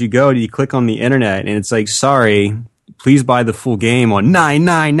because you click on the internet and it's like, sorry, please buy the full game on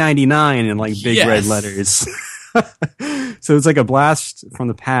 $99.99 in like big red letters. So it's like a blast from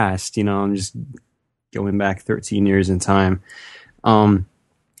the past, I'm just going back 13 years in time.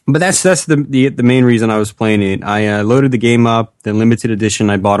 But that's the main reason I was playing it. I loaded the game up, the limited edition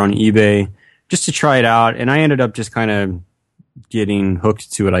I bought on eBay just to try it out, and I ended up just kind of getting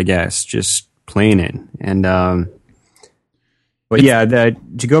hooked to it, I guess, just playing it. And to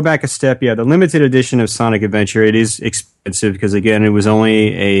go back a step, the limited edition of Sonic Adventure, it is expensive because, again, it was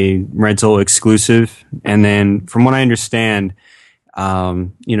only a rental exclusive. And then, from what I understand,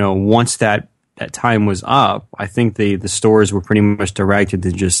 Once that time was up, I think the stores were pretty much directed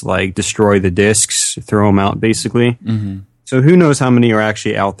to just like destroy the discs, throw them out basically. Mm-hmm. So who knows how many are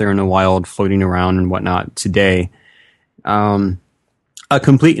actually out there in the wild floating around and whatnot today. A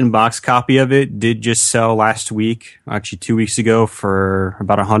complete in-box copy of it did just sell last week, actually 2 weeks ago, for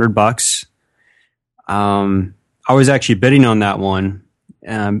about $100. I was actually bidding on that one.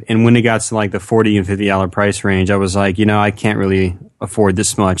 And when it got to like the $40 and $50 price range, I was like, I can't really afford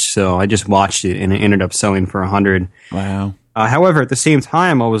this much. So I just watched it, and it ended up selling for $100. Wow. However, at the same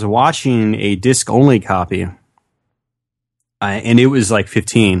time, I was watching a disc-only copy, and it was like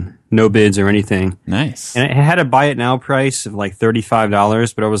 $15, no bids or anything. Nice. And it had a buy it now price of like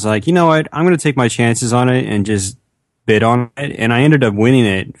 $35, but I was like, you know what? I'm going to take my chances on it and just bid on it. And I ended up winning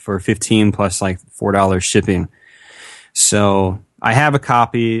it for $15 plus like $4 shipping. So I have a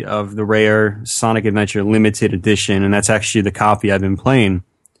copy of the rare Sonic Adventure Limited Edition, and that's actually the copy I've been playing.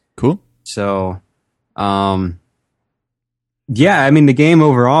 Cool. So, the game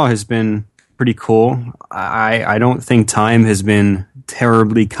overall has been pretty cool. I don't think time has been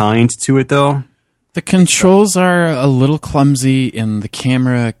terribly kind to it, though. The controls are a little clumsy, and the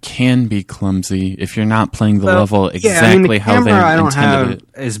camera can be clumsy if you're not playing the level exactly how they intended it. I don't have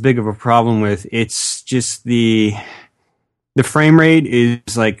as big of a problem with. It's just the frame rate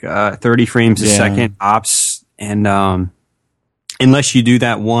is like 30 frames a second tops, and unless you do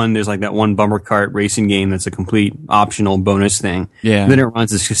that one, there's like that one bumper cart racing game that's a complete optional bonus thing. Yeah. Then it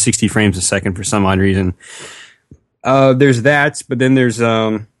runs at 60 frames a second for some odd reason. There's that, but then there's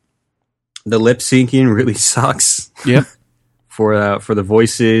the lip syncing really sucks. Yep. for the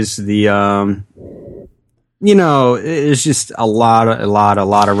voices, it's just a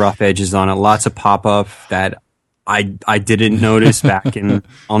lot of rough edges on it. Lots of pop up that I didn't notice back on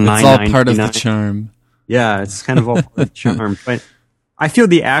 999. It's all part of the charm. Yeah, it's kind of all part of the charm. But I feel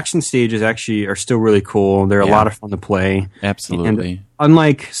the action stages actually are still really cool. They're a lot of fun to play. Absolutely. And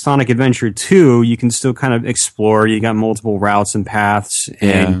unlike Sonic Adventure 2, you can still kind of explore. You got multiple routes and paths,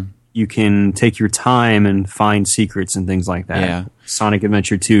 and you can take your time and find secrets and things like that. Yeah. Sonic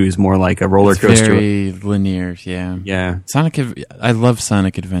Adventure 2 is more like a roller coaster. Very linear, yeah. Yeah. I love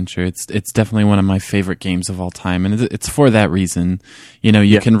Sonic Adventure. It's definitely one of my favorite games of all time, and it's for that reason.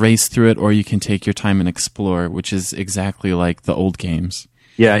 You can race through it, or you can take your time and explore, which is exactly like the old games.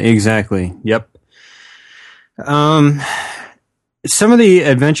 Yeah, exactly. Yep. Some of the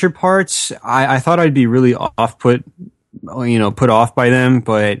adventure parts, I thought I'd be really put off by them,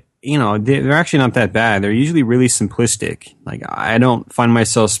 but they're actually not that bad. They're usually really simplistic. Like, I don't find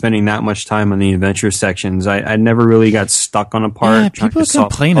myself spending that much time on the adventure sections. I never really got stuck on a part. Yeah, people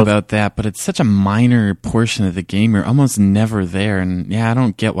complain about that, but it's such a minor portion of the game. You're almost never there, and I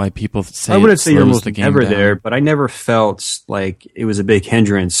don't get why people say. I wouldn't say you're almost never down. there, but I never felt like it was a big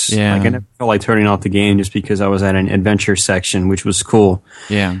hindrance. Yeah. Like, I never felt like turning off the game just because I was at an adventure section, which was cool.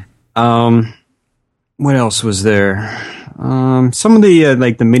 Yeah. What else was there? Some of the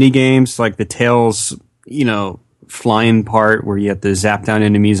like the mini games, like the Tails, flying part where you have to zap down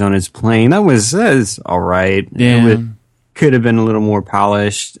enemies on its plane. That was all right. Yeah. Could have been a little more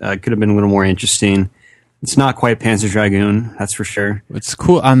polished. Could have been a little more interesting. It's not quite Panzer Dragoon, that's for sure. It's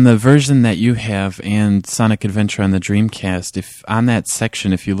cool on the version that you have and Sonic Adventure on the Dreamcast. If on that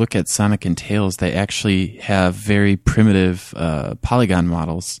section, if you look at Sonic and Tails, they actually have very primitive polygon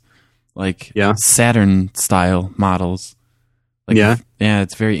models, like Saturn style models.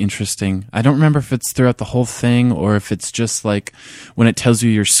 It's very interesting. I don't remember if it's throughout the whole thing or if it's just like when it tells you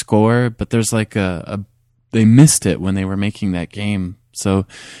your score, but there's like they missed it when they were making that game. So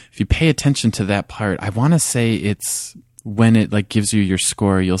if you pay attention to that part, I want to say it's when it like gives you your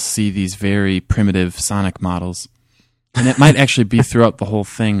score, you'll see these very primitive Sonic models. And it might actually be throughout the whole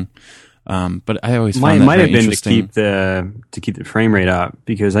thing. But I always find that might very have been interesting. to keep the frame rate up,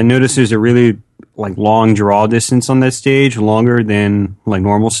 because I noticed there's a really like long draw distance on that stage, longer than like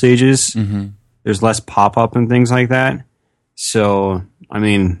normal stages. Mm-hmm. There's less pop up and things like that. So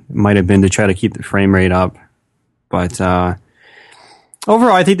it might have been to try to keep the frame rate up. But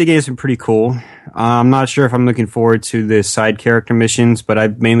overall, I think the game's been pretty cool. I'm not sure if I'm looking forward to the side character missions, but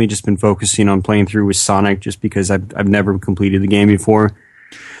I've mainly just been focusing on playing through with Sonic, just because I've never completed the game before.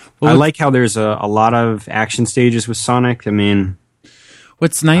 Well, I like how there's a lot of action stages with Sonic.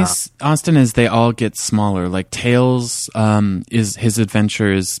 What's nice, Austin, is they all get smaller. Like Tails, his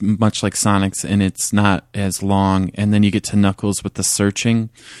adventure is much like Sonic's, and it's not as long. And then you get to Knuckles with the searching,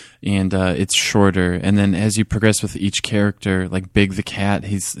 and it's shorter. And then as you progress with each character, like Big the Cat,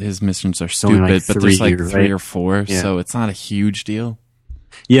 his missions are stupid, like but there's like 3 right? or 4, yeah. So it's not a huge deal.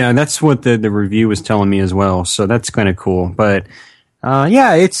 Yeah, that's what the review was telling me as well. So that's kind of cool. But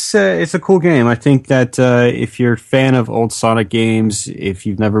Yeah, it's a cool game. I think that if you're a fan of old Sonic games, if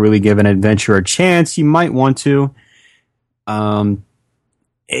you've never really given Adventure a chance, you might want to. Don't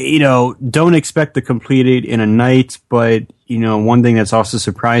expect to complete it in a night, but one thing that's also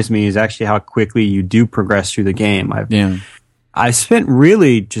surprised me is actually how quickly you do progress through the game. I spent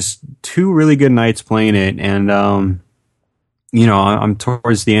really just 2 really good nights playing it, and I'm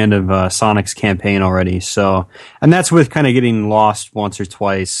towards the end of Sonic's campaign already. So, and that's with kind of getting lost once or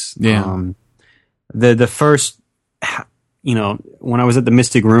twice. Yeah. The first, when I was at the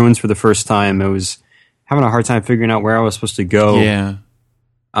Mystic Ruins for the first time, I was having a hard time figuring out where I was supposed to go. Yeah.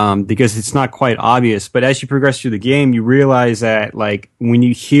 Because it's not quite obvious. But as you progress through the game, you realize that, like, when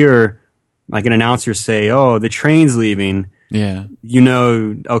you hear like an announcer say, "Oh, the train's leaving," yeah,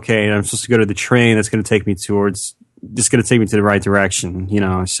 okay, I'm supposed to go to the train that's going to take me just going to take me to the right direction.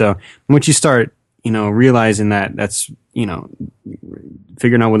 So once you start, realizing that that's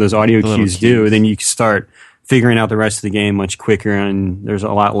figuring out what those audio cues do, then you start figuring out the rest of the game much quicker, and there's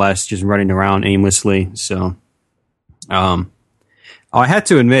a lot less just running around aimlessly. So, I had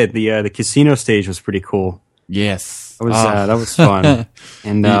to admit the casino stage was pretty cool. Yes, that was fun.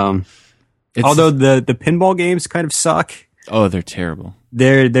 And although the pinball games kind of suck. Oh, they're terrible.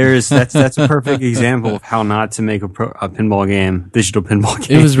 That's a perfect example of how not to make a pinball game, digital pinball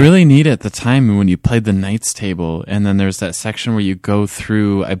game. It was really neat at the time when you played the Knights table, and then there's that section where you go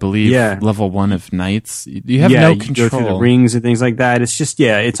through, I believe, level 1 of Knights. You have no control. You go through the rings and things like that. It's just,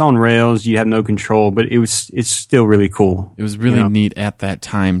 it's on rails. You have no control, but it's still really cool. It was really neat at that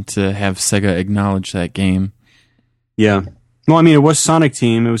time to have Sega acknowledge that game. Yeah. Well, I mean, it was Sonic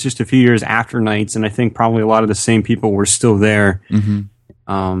Team. It was just a few years after Knights, and I think probably a lot of the same people were still there. Mm-hmm.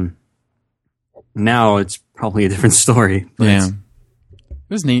 Now it's probably a different story. Yeah. It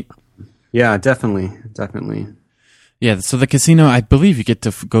was neat. Yeah, definitely. Yeah, so the casino, I believe you get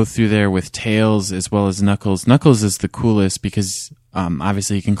to go through there with Tails as well as Knuckles. Knuckles is the coolest because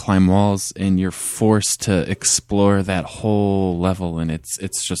obviously you can climb walls and you're forced to explore that whole level, and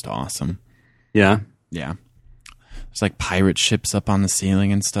it's just awesome. Yeah. Yeah. There's like pirate ships up on the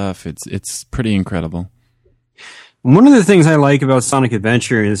ceiling and stuff. It's pretty incredible. One of the things I like about Sonic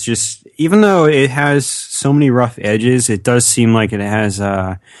Adventure is just, even though it has so many rough edges, it does seem like it has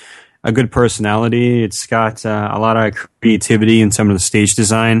a good personality. It's got a lot of creativity in some of the stage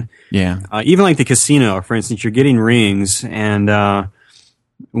design. Yeah. Even like the casino, for instance, you're getting rings, and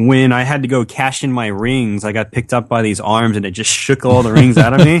when I had to go cash in my rings, I got picked up by these arms, and it just shook all the rings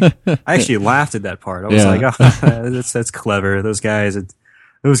out of me. I actually laughed at that part. I was like, "Oh, that's clever." Those guys at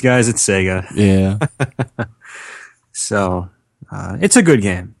Sega. Yeah. So it's a good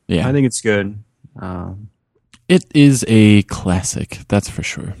game. Yeah, I think it's good. It is a classic, that's for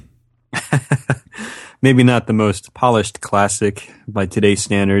sure. Maybe not the most polished classic by today's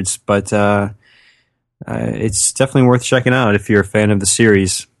standards, but it's definitely worth checking out if you're a fan of the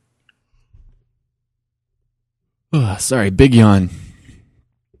series. Oh, sorry, big yawn.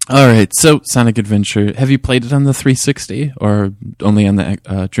 All right, so Sonic Adventure. Have you played it on the 360 or only on the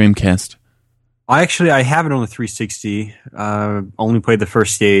Dreamcast? I have it on the 360. Only played the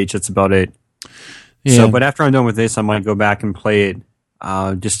first stage. That's about it. Yeah. So, but after I'm done with this, I might go back and play it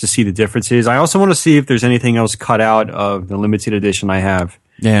just to see the differences. I also want to see if there's anything else cut out of the limited edition I have.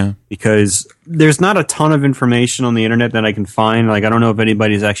 Yeah. Because there's not a ton of information on the internet that I can find. Like, I don't know if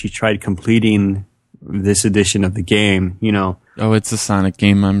anybody's actually tried completing this edition of the game, Oh, it's a Sonic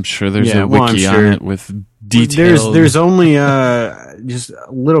game. I'm sure there's a wiki on it with details. There's only just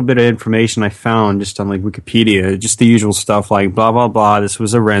a little bit of information I found just on like Wikipedia, just the usual stuff like blah blah blah. This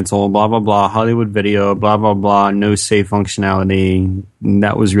was a rental, blah blah blah. Hollywood Video, blah blah blah. No save functionality. And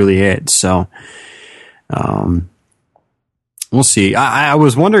that was really it. So, we'll see. I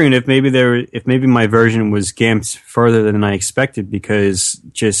was wondering if maybe my version was gamped further than I expected, because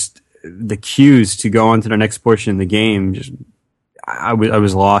just the cues to go on to the next portion of the game, I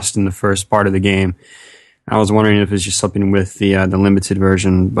was lost in the first part of the game. I was wondering if it's just something with the limited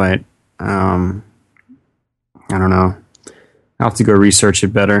version, but I don't know. I'll have to go research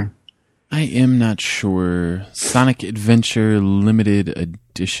it better. I am not sure. Sonic Adventure Limited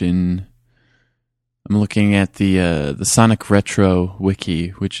Edition. I'm looking at the Sonic Retro Wiki,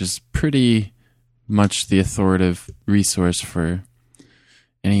 which is pretty much the authoritative resource for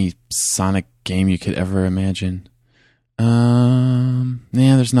any Sonic game you could ever imagine.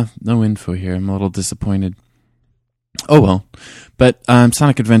 There's no info here. I'm a little disappointed. Oh well. But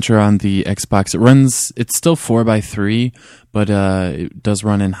Sonic Adventure on the Xbox, it's still 4:3, but it does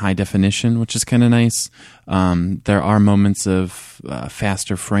run in high definition, which is kind of nice. There are moments of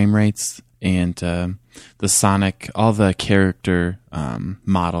faster frame rates and the Sonic, all the character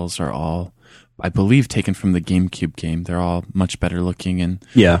models are all, I believe, taken from the GameCube game. They're all much better looking, and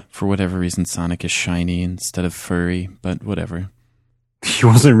for whatever reason, Sonic is shiny instead of furry, but whatever. He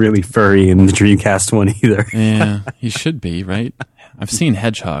wasn't really furry in the Dreamcast one either. Yeah, he should be, right? I've seen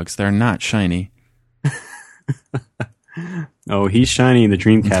hedgehogs. They're not shiny. Oh, he's shiny in the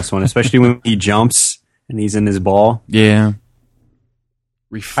Dreamcast one, especially when he jumps and he's in his ball. Yeah.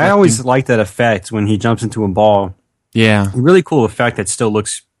 I always like that effect when he jumps into a ball. Yeah. A really cool effect that still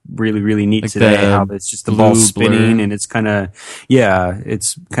looks really, really neat like today. How it's just the ball spinning blur. And it's kind of,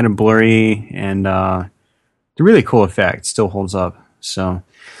 it's kind of blurry, and the really cool effect still holds up. So,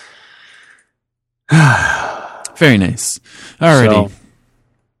 very nice. Alrighty. So,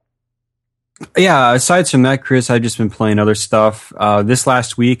 yeah, aside from that, Chris, I've just been playing other stuff. This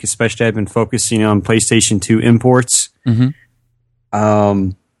last week, especially, I've been focusing on PlayStation 2 imports. Mm-hmm.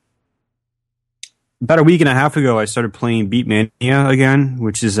 About a week and a half ago, I started playing Beatmania again,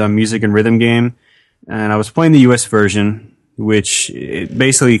 which is a music and rhythm game. And I was playing the US version, which it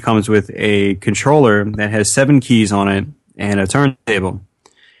basically comes with a controller that has 7 keys on it and a turntable.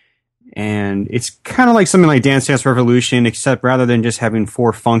 And it's kind of like something like Dance Dance Revolution, except rather than just having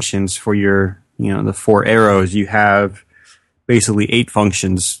 4 functions for your, the 4 arrows, you have basically 8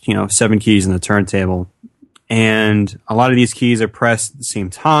 functions, 7 keys in the turntable. And a lot of these keys are pressed at the same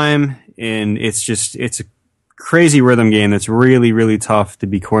time. And it's a crazy rhythm game that's really, really tough to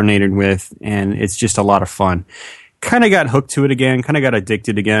be coordinated with. And it's just a lot of fun. Kind of got hooked to it again, kind of got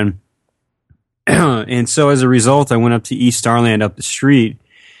addicted again. And so as a result, I went up to East Starland up the street.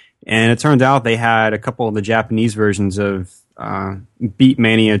 And it turned out they had a couple of the Japanese versions of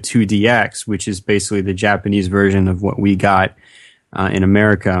Beatmania 2DX, which is basically the Japanese version of what we got in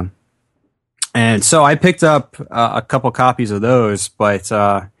America. And so I picked up a couple copies of those, but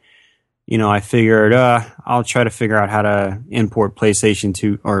I figured I'll try to figure out how to import PlayStation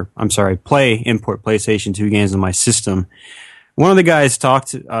 2, import PlayStation 2 games in my system. One of the guys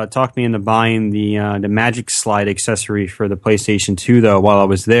talked me into buying the Magic Slide accessory for the PlayStation 2, though, while I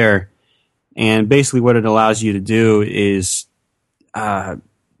was there. And basically what it allows you to do is fool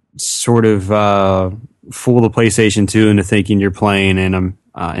the PlayStation 2 into thinking you're playing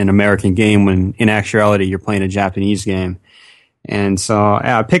an American game when in actuality you're playing a Japanese game. And so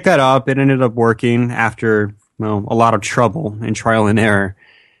I picked that up. It ended up working after a lot of trouble and trial and error.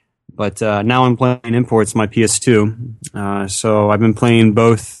 But now I'm playing imports my PS2. So I've been playing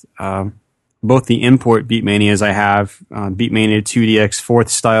both the import Beatmanias I have, Beatmania 2DX 4th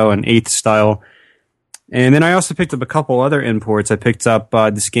style and 8th style. And then I also picked up a couple other imports. I picked up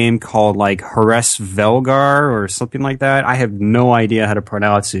this game called Horace Velgar or something like that. I have no idea how to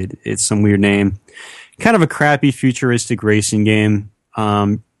pronounce it. It's some weird name. Kind of a crappy futuristic racing game,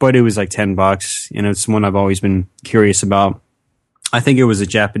 but it was like $10, and it's one I've always been curious about. I think it was a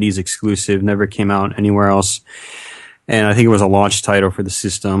Japanese exclusive, never came out anywhere else. And I think it was a launch title for the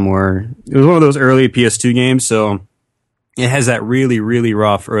system, or it was one of those early PS2 games, so it has that really, really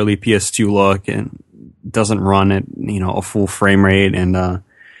rough early PS2 look and doesn't run at, a full frame rate. And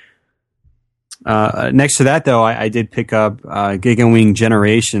next to that, though, I did pick up GigaWing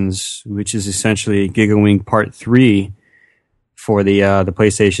Generations, which is essentially GigaWing Part 3 for the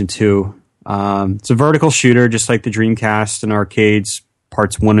PlayStation 2. It's a vertical shooter, just like the Dreamcast and arcades,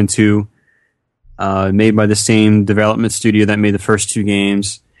 parts 1 and 2, made by the same development studio that made the first 2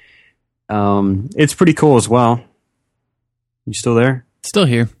 games. It's pretty cool as well. You still there? Still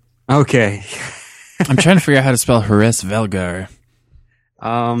here. Okay. I'm trying to figure out how to spell Horace Velgar.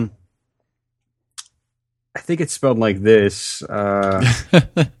 I think it's spelled like this.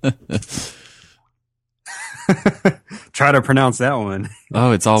 Try to pronounce that one.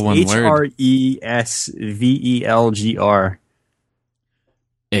 Oh, it's all one word. Hresvelgr.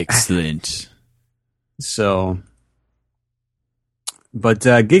 Excellent. So, but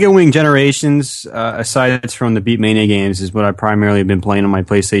GigaWing Generations, aside from the Beatmania games, is what I primarily have been playing on my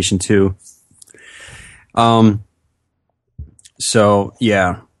PlayStation 2. So,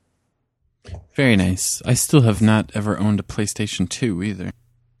 yeah. Very nice. I still have not ever owned a PlayStation 2 either.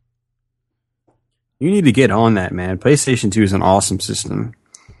 You need to get on that, man. PlayStation 2 is an awesome system.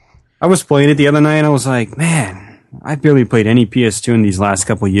 I was playing it the other night, and I was like, man, I barely played any PS2 in these last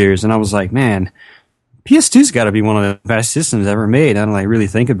couple of years, and I was like, man, PS2's got to be one of the best systems ever made. I don't really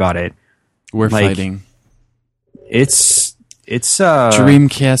think about it. We're fighting. It's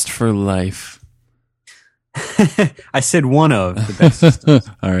Dreamcast for life. I said one of the best systems.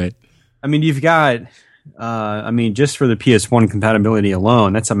 All right. I mean, you've got, just for the PS1 compatibility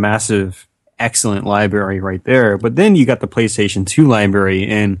alone, that's a massive, excellent library right there. But then you got the PlayStation 2 library,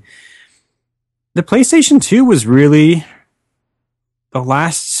 and the PlayStation 2 was really the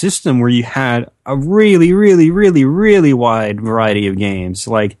last system where you had a really, really, really, really wide variety of games.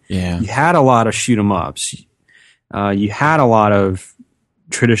 Like, you had a lot of shoot 'em ups. You had a lot of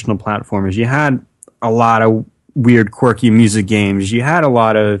traditional platformers. You had a lot of weird, quirky music games. You had a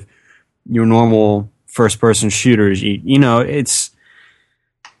lot of your normal first-person shooters. You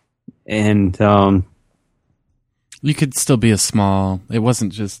could still be it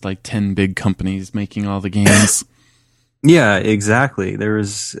wasn't just like 10 big companies making all the games. Yeah, exactly. We'd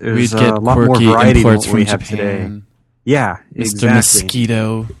get a lot more variety than what we have Japan. today. Yeah, Mr. exactly.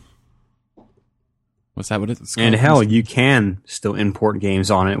 Mosquito. Was that what it's called? And hell, you can still import games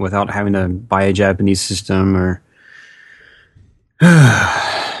on it without having to buy a Japanese system or...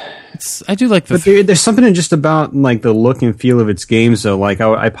 I do like But there's something just about like the look and feel of its games, though. Like,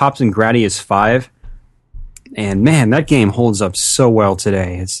 I popped in Gradius 5, and man, that game holds up so well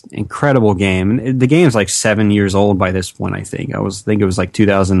today. It's an incredible game. And the game's like 7 years old by this point, I think. I think it was like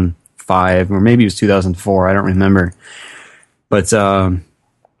 2005, or maybe it was 2004. I don't remember. But,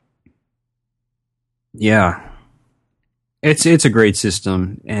 yeah. It's a great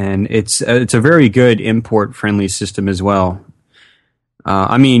system, and it's a very good import-friendly system as well.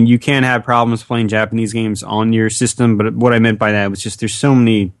 I mean, you can have problems playing Japanese games on your system, but what I meant by that was just there's so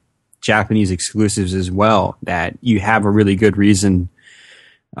many Japanese exclusives as well that you have a really good reason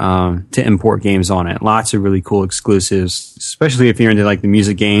to import games on it. Lots of really cool exclusives, especially if you're into like the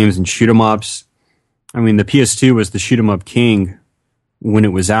music games and shoot 'em ups. I mean, the PS2 was the shoot 'em up king when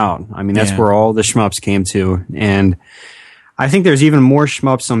it was out. I mean, that's where all the shmups came to, and I think there's even more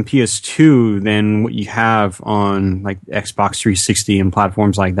shmups on PS2 than what you have on like Xbox 360 and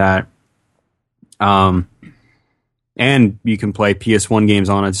platforms like that. And you can play PS1 games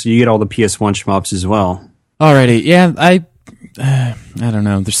on it, so you get all the PS1 shmups as well. Alrighty, yeah, I don't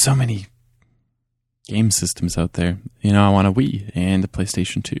know. There's so many game systems out there. I want a Wii and a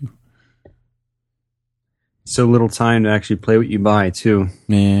PlayStation 2. So little time to actually play what you buy, too.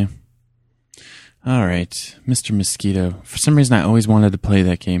 Yeah. All right, Mr. Mosquito. For some reason, I always wanted to play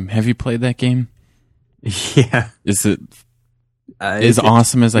that game. Have you played that game? Yeah. Is it as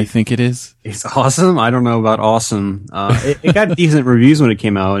awesome as I think it is? It's awesome. I don't know about awesome. It got decent reviews when it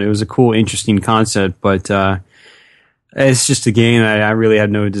came out. It was a cool, interesting concept, but it's just a game that I really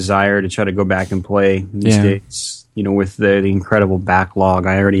had no desire to try to go back and play these days. With the incredible backlog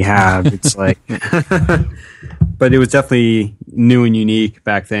I already have, it's like... But it was definitely new and unique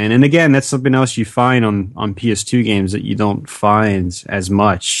back then. And again, that's something else you find on PS2 games that you don't find as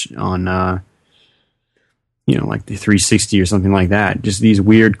much on, like the 360 or something like that. Just these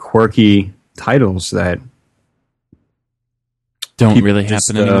weird, quirky titles that don't really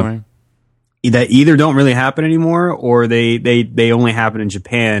happen anymore. That either don't really happen anymore, or they only happen in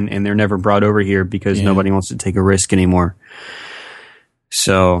Japan and they're never brought over here because nobody wants to take a risk anymore.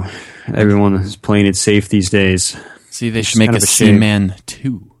 So everyone is playing it safe these days. See, they should make a Seaman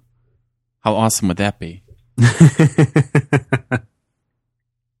 2. How awesome would that be?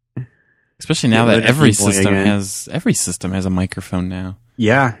 Especially now that every system has a microphone now.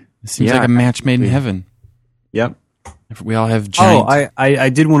 Yeah. It seems like a match made in heaven. Yep. We all have giant... I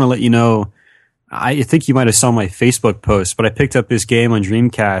did want to let you know, I think you might have saw my Facebook post, but I picked up this game on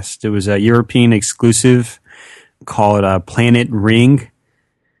Dreamcast. It was a European exclusive called Planet Ring.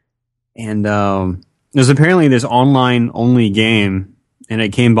 And there's apparently this online-only game, and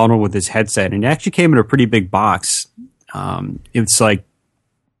it came bundled with this headset. And it actually came in a pretty big box. It's like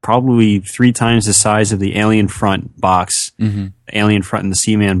probably 3 times the size of the Alien Front box, the Alien Front and the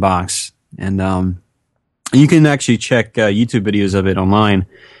Seaman box. And you can actually check YouTube videos of it online.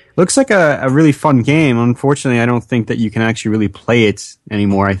 Looks like a really fun game. Unfortunately, I don't think that you can actually really play it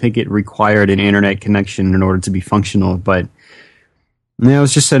anymore. I think it required an internet connection in order to be functional, but... it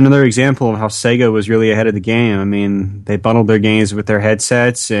was just another example of how Sega was really ahead of the game. I mean, they bundled their games with their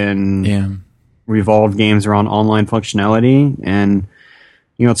headsets and revolved games around online functionality. And,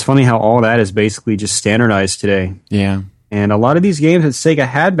 it's funny how all that is basically just standardized today. Yeah. And a lot of these games that Sega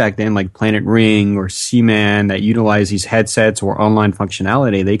had back then, like Planet Ring or Seaman, that utilize these headsets or online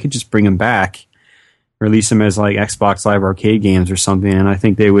functionality, they could just bring them back, release them as like Xbox Live Arcade games or something. And I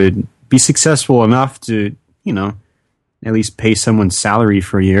think they would be successful enough to, at least pay someone's salary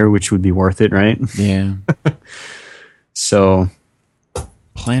for a year, which would be worth it, right? Yeah. So,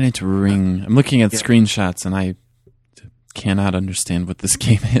 Planet Ring. I'm looking at screenshots, and I cannot understand what this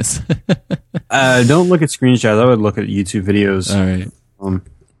game is. Don't look at screenshots. I would look at YouTube videos. All right.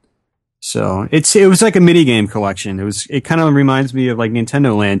 So it was like a mini game collection. It kind of reminds me of like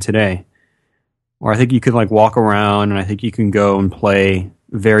Nintendo Land today, where I think you could like walk around, and I think you can go and play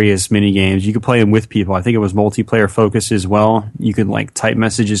various mini games. You could play them with people. I think it was multiplayer focused as well. You could like type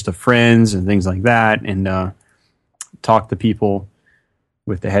messages to friends and things like that, and talk to people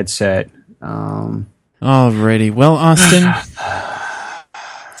with the headset. Alrighty. Well, Austin,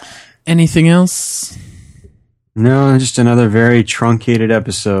 anything else? No, just another very truncated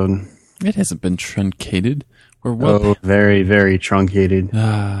episode. It hasn't been truncated. Or what? Oh, very, very truncated.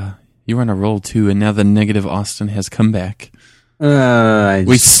 You were on a roll too, and now the negative Austin has come back. We end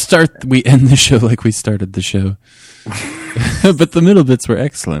the show like we started the show. But the middle bits were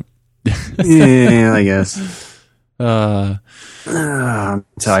excellent. Yeah, I guess. I'm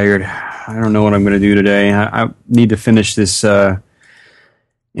tired. I don't know what I'm going to do today. I need to finish this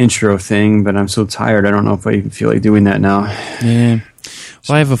intro thing, but I'm so tired. I don't know if I even feel like doing that now. Yeah.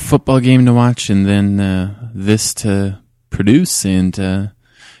 Well, I have a football game to watch, and then this to produce, and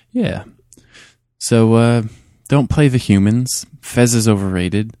yeah. So don't play the humans. Fez is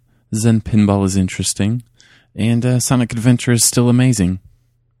overrated. Zen Pinball is interesting, and Sonic Adventure is still amazing.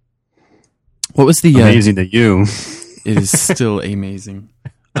 What was the amazing to you? It is still amazing.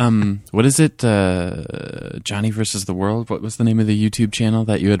 What is it? Johnny versus the World? What was the name of the YouTube channel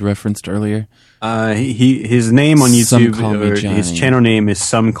that you had referenced earlier? His name on YouTube, his channel name is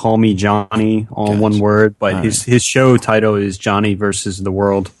Some Call Me Johnny, all one word, but his show title is Johnny versus the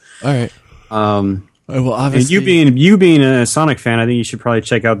World. All right. Well, obviously, and you being a Sonic fan, I think you should probably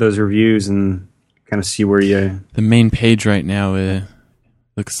check out those reviews and kind of see where you. The main page right now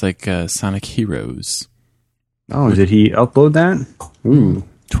looks like Sonic Heroes. Oh, did he upload that? Ooh.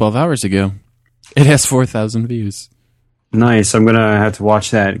 12 hours ago. It has 4,000 views. Nice. I'm going to have to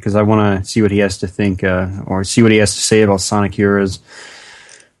watch that because I want to see what he has to think or see what he has to say about Sonic Heroes.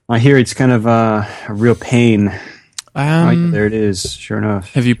 I hear it's kind of a real pain. There it is. Sure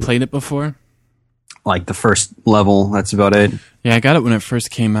enough. Have you played it before? Like the first level. That's about it. Yeah, I got it when it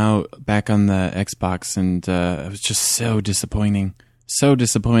first came out back on the Xbox, and it was just so disappointing. So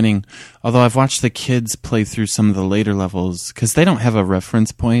disappointing. Although I've watched the kids play through some of the later levels because they don't have a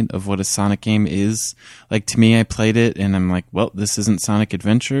reference point of what a Sonic game is. Like, to me, I played it and I'm like, well, this isn't Sonic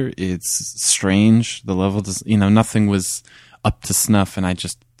Adventure. It's strange. The level does, nothing was up to snuff, and I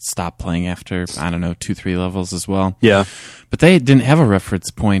just stopped playing after, 2-3 levels as well. Yeah. But they didn't have a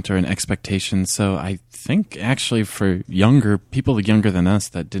reference point or an expectation, so I think actually for people younger than us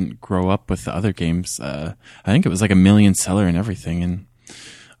that didn't grow up with the other games, I think it was like a $1 million seller and everything, and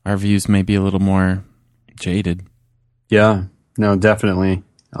our views may be a little more jaded. Yeah, no, definitely.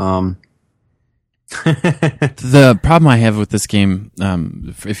 The problem I have with this game,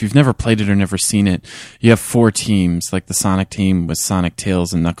 if you've never played it or never seen it, you have 4 teams, like the Sonic team with Sonic,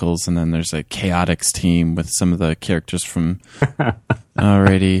 Tails, and Knuckles, and then there's a Chaotix team with some of the characters from...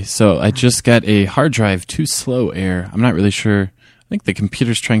 Alrighty, so I just got a hard drive too slow error. I'm not really sure. I think the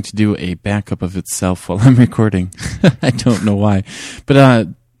computer's trying to do a backup of itself while I'm recording. I don't know why. But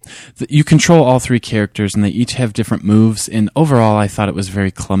you control all 3 characters, and they each have different moves, and overall I thought it was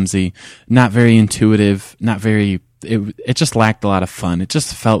very clumsy, not very intuitive, it just lacked a lot of fun. It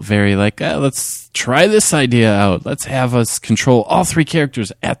just felt very like, let's try this idea out. Let's have us control all 3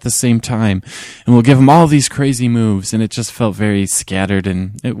 characters at the same time, and we'll give them all these crazy moves, and it just felt very scattered,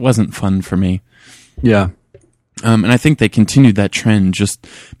 and it wasn't fun for me. Yeah. And I think they continued that trend, just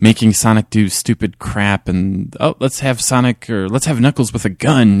making Sonic do stupid crap and, let's have Knuckles with a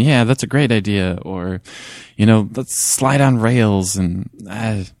gun. Yeah, that's a great idea. Or, let's slide on rails. And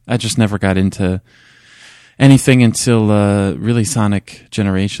I just never got into anything until really Sonic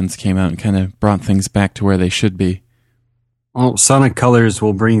Generations came out and kind of brought things back to where they should be. Well, Sonic Colors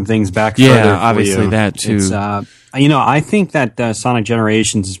will bring things back further. Yeah, obviously that too. I think that Sonic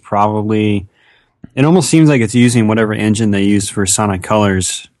Generations is probably... It almost seems like it's using whatever engine they use for Sonic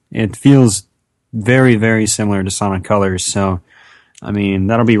Colors. It feels very, very similar to Sonic Colors. So,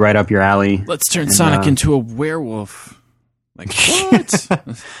 that'll be right up your alley. Let's turn Sonic into a werewolf. Like,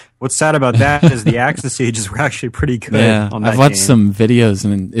 what? What's sad about that is the access stages were actually pretty good. Yeah, on that I've watched game. some videos,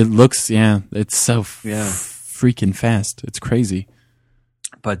 and it looks, it's so freaking fast. It's crazy.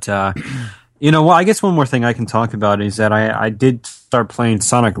 But, I guess one more thing I can talk about is that I did start playing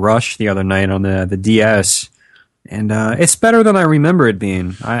Sonic Rush the other night on the DS, and it's better than I remember it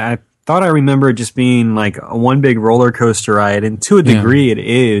being. I thought I remember it just being like a one big roller coaster ride, and to a degree it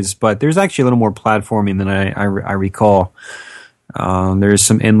is, but there's actually a little more platforming than I recall. There's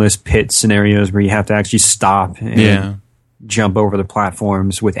some endless pit scenarios where you have to actually stop and jump over the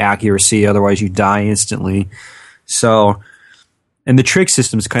platforms with accuracy, otherwise you die instantly. So... And the trick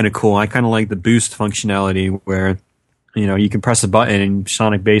system is kind of cool. I kind of like the boost functionality where, you can press a button and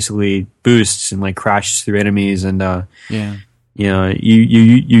Sonic basically boosts and like crashes through enemies. And you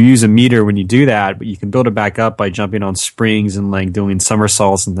use a meter when you do that, but you can build it back up by jumping on springs and like doing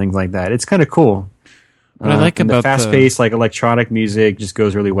somersaults and things like that. It's kind of cool. What I like about the fast-paced, like electronic music, just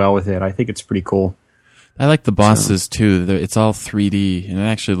goes really well with it. I think it's pretty cool. I like the bosses too. It's all 3D, and it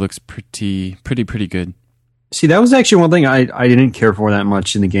actually looks pretty good. See, that was actually one thing I didn't care for that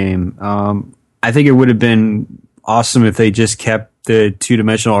much in the game. I think it would have been awesome if they just kept the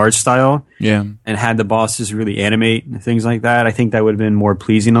two-dimensional art style, and had the bosses really animate and things like that. I think that would have been more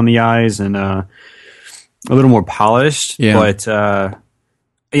pleasing on the eyes and a little more polished. Yeah. But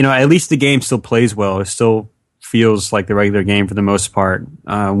at least the game still plays well. It still feels like the regular game for the most part.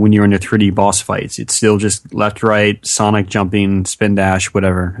 When you're in the 3D boss fights, it's still just left, right, Sonic jumping, spin dash,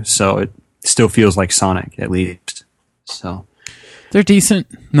 whatever. So it still feels like Sonic, at least. So they're decent,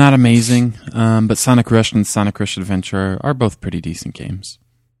 not amazing, but Sonic Rush and Sonic Rush Adventure are both pretty decent games.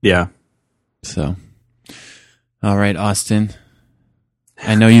 Yeah. So, all right, Austin.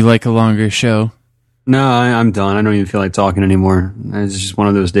 I know you like a longer show. No, I'm done. I don't even feel like talking anymore. It's just one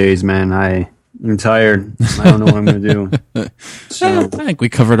of those days, man. I'm tired. I don't know what I'm going to do. So, I think we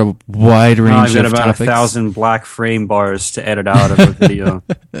covered a wide range of I've got about 1,000 black frame bars to edit out of a video.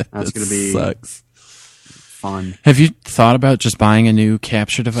 That's going to be sucks. Fun. Have you thought about just buying a new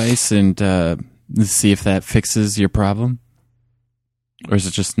capture device and see if that fixes your problem? Or is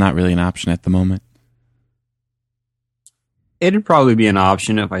it just not really an option at the moment? It'd probably be an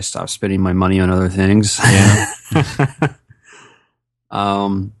option if I stopped spending my money on other things. Yeah.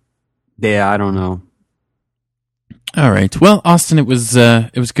 Yeah, I don't know. All right. Well, Austin, it was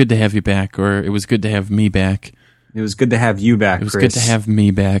good to have you back, or it was good to have me back. It was good to have you back, Chris. It was good to have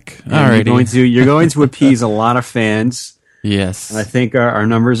me back. All right. You're going to appease a lot of fans. Yes. And I think our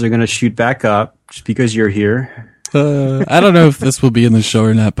numbers are going to shoot back up just because you're here. I don't know if this will be in the show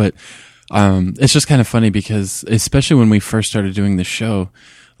or not, but it's just kind of funny because, especially when we first started doing the show,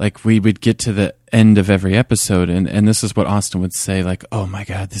 like we would get to the end of every episode and this is what Austin would say, like, oh my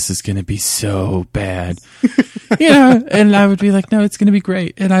God, this is going to be so bad. And I would be like, no, it's going to be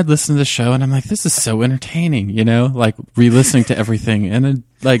great. And I'd listen to the show and I'm like, this is so entertaining, like re-listening to everything. And then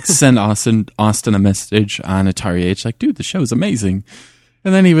like send Austin a message on Atari Age, like, dude, the show is amazing.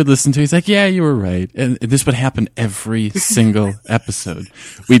 And then he would listen to it. He's like, yeah, you were right. And this would happen every single episode.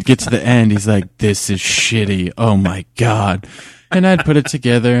 We'd get to the end. He's like, this is shitty. Oh my God. And I'd put it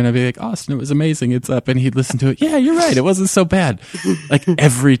together and I'd be like, Austin, it was amazing. It's up. And he'd listen to it. Yeah, you're right. It wasn't so bad. Like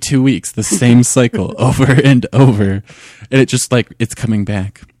every 2 weeks, the same cycle over and over. And it just like, it's coming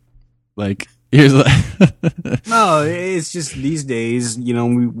back. Like, here's like. No, it's just these days,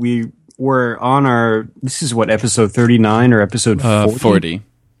 we're on this is what, episode 39 or episode 40? 40.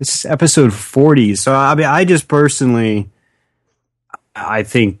 This is episode 40. So, I mean, I just personally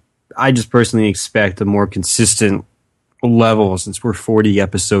expect a more consistent level since we're 40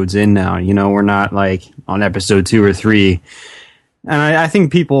 episodes in now. We're not like on episode 2 or 3. And I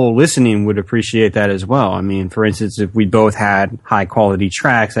think people listening would appreciate that as well. I mean, for instance, if we both had high quality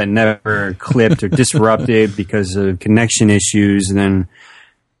tracks that never clipped or disrupted because of connection issues, then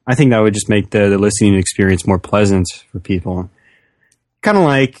I think that would just make the listening experience more pleasant for people. Kind of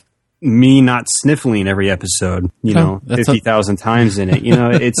like me not sniffling every episode, 50,000 times in it.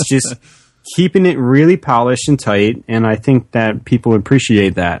 It's just keeping it really polished and tight, and I think that people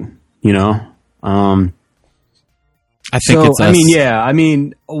appreciate that, I think it's us. I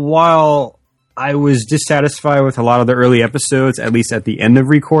mean, while I was dissatisfied with a lot of the early episodes, at least at the end of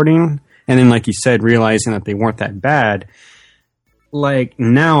recording, and then, like you said, realizing that they weren't that bad, like,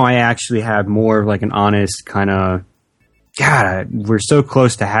 now I actually have more of, like, an honest kind of, God, we're so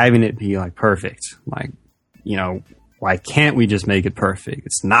close to having it be, like, perfect. Like, why can't we just make it perfect?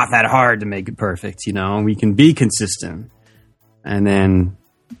 It's not that hard to make it perfect, We can be consistent. And then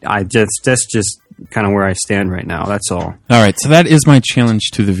that's just kind of where I stand right now. That's all. All right, so that is my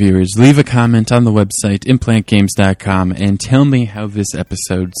challenge to the viewers. Leave a comment on the website, implantgames.com, and tell me how this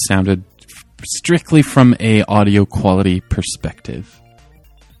episode sounded strictly from a audio quality perspective.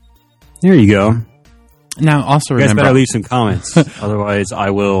 There you go. Now, also you guys remember... better leave some comments. Otherwise,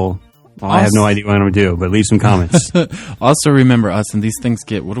 I will... Well, I have no idea what I'm going to do, but leave some comments. Also remember us, and these things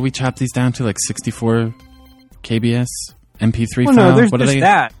get... What do we chop these down to? Like 64 KBS? MP3 file? No, there's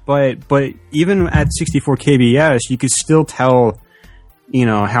that. But even at 64 KBS, you could still tell,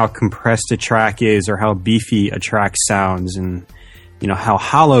 how compressed a track is or how beefy a track sounds and, how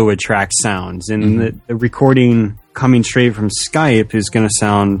hollow a track sounds. And the recording coming straight from Skype is going to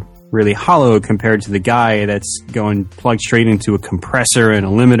sound really hollow compared to the guy that's going plugged straight into a compressor and a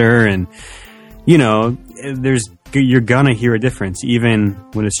limiter. And, you're going to hear a difference even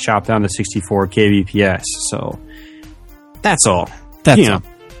when it's chopped down to 64 kbps. So... That's all. That's all.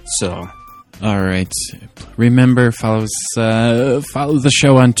 So, all right. Remember, follow the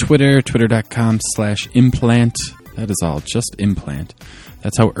show on Twitter, twitter.com/implant. That is all, just implant.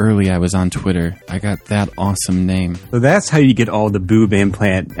 That's how early I was on Twitter. I got that awesome name. So that's how you get all the boob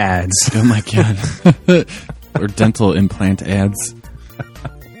implant ads. Oh my God. Or dental implant ads.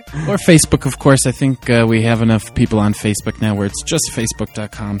 Or Facebook, of course. I think we have enough people on Facebook now where it's just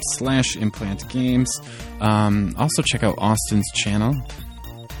facebook.com/implantgames. Also check out Austin's channel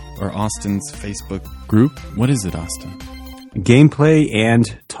or Austin's Facebook group. What is it, Austin? Gameplay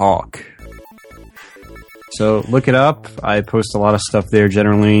and Talk. So look it up. I post a lot of stuff there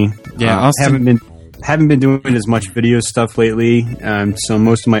generally. Yeah, Austin. Haven't been doing as much video stuff lately. So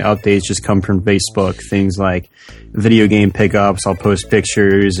most of my updates just come from Facebook. Things like video game pickups. I'll post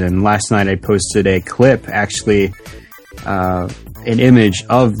pictures. And last night I posted a clip, actually, an image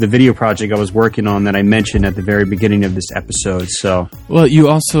of the video project I was working on that I mentioned at the very beginning of this episode. So, well, you're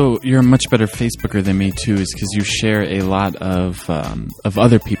a much better Facebooker than me too, is because you share a lot of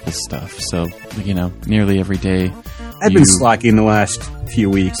other people's stuff. So, nearly every day. I've been slacking the last few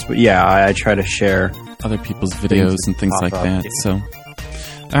weeks, but yeah, I try to share other people's videos and things like that. Yeah.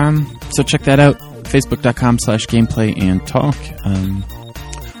 So check that out. Facebook.com/gameplay and talk.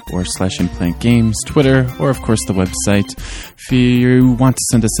 Or /implantgames, Twitter, or of course the website. If you want to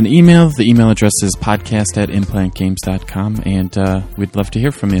send us an email, the email address is podcast@implantgames.com, and we'd love to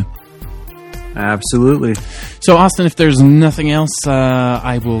hear from you. Absolutely. So, Austin, if there's nothing else,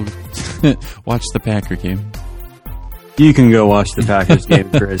 I will watch the Packer game. You can go watch the Packers game,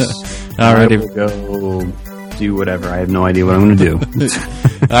 Chris. All right. I will go do whatever. I have no idea what I'm going to do.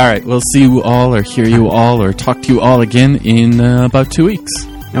 All right. We'll see you all or hear you all or talk to you all again in about 2 weeks.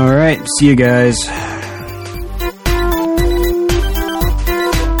 All right. See you guys.